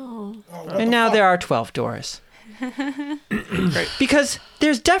 Oh. And now there are 12 doors. Because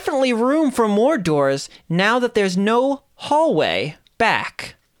there's definitely room for more doors now that there's no hallway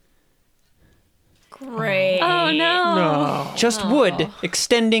back. Great. Oh no. Just wood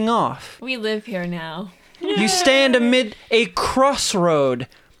extending off. We live here now. You stand amid a crossroad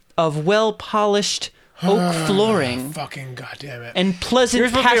of well-polished oak flooring Fucking goddamn it. and pleasant You're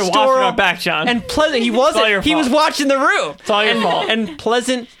supposed to be watching pastoral our back, John. and pleasant. He all your wasn't. He was fault. watching the room. It's all your fault. And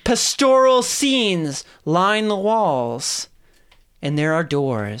pleasant pastoral scenes line the walls, and there are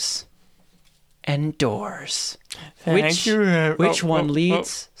doors and doors. Thank Which you. which Oh, one oh,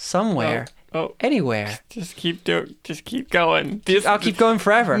 leads somewhere, Oh, anywhere. just keep going. I'll keep going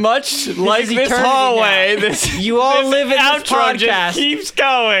forever. Much like is this eternity hallway, now. this You all live in this outro podcast. just keeps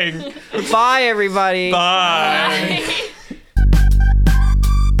going. Bye, everybody. Bye. Bye.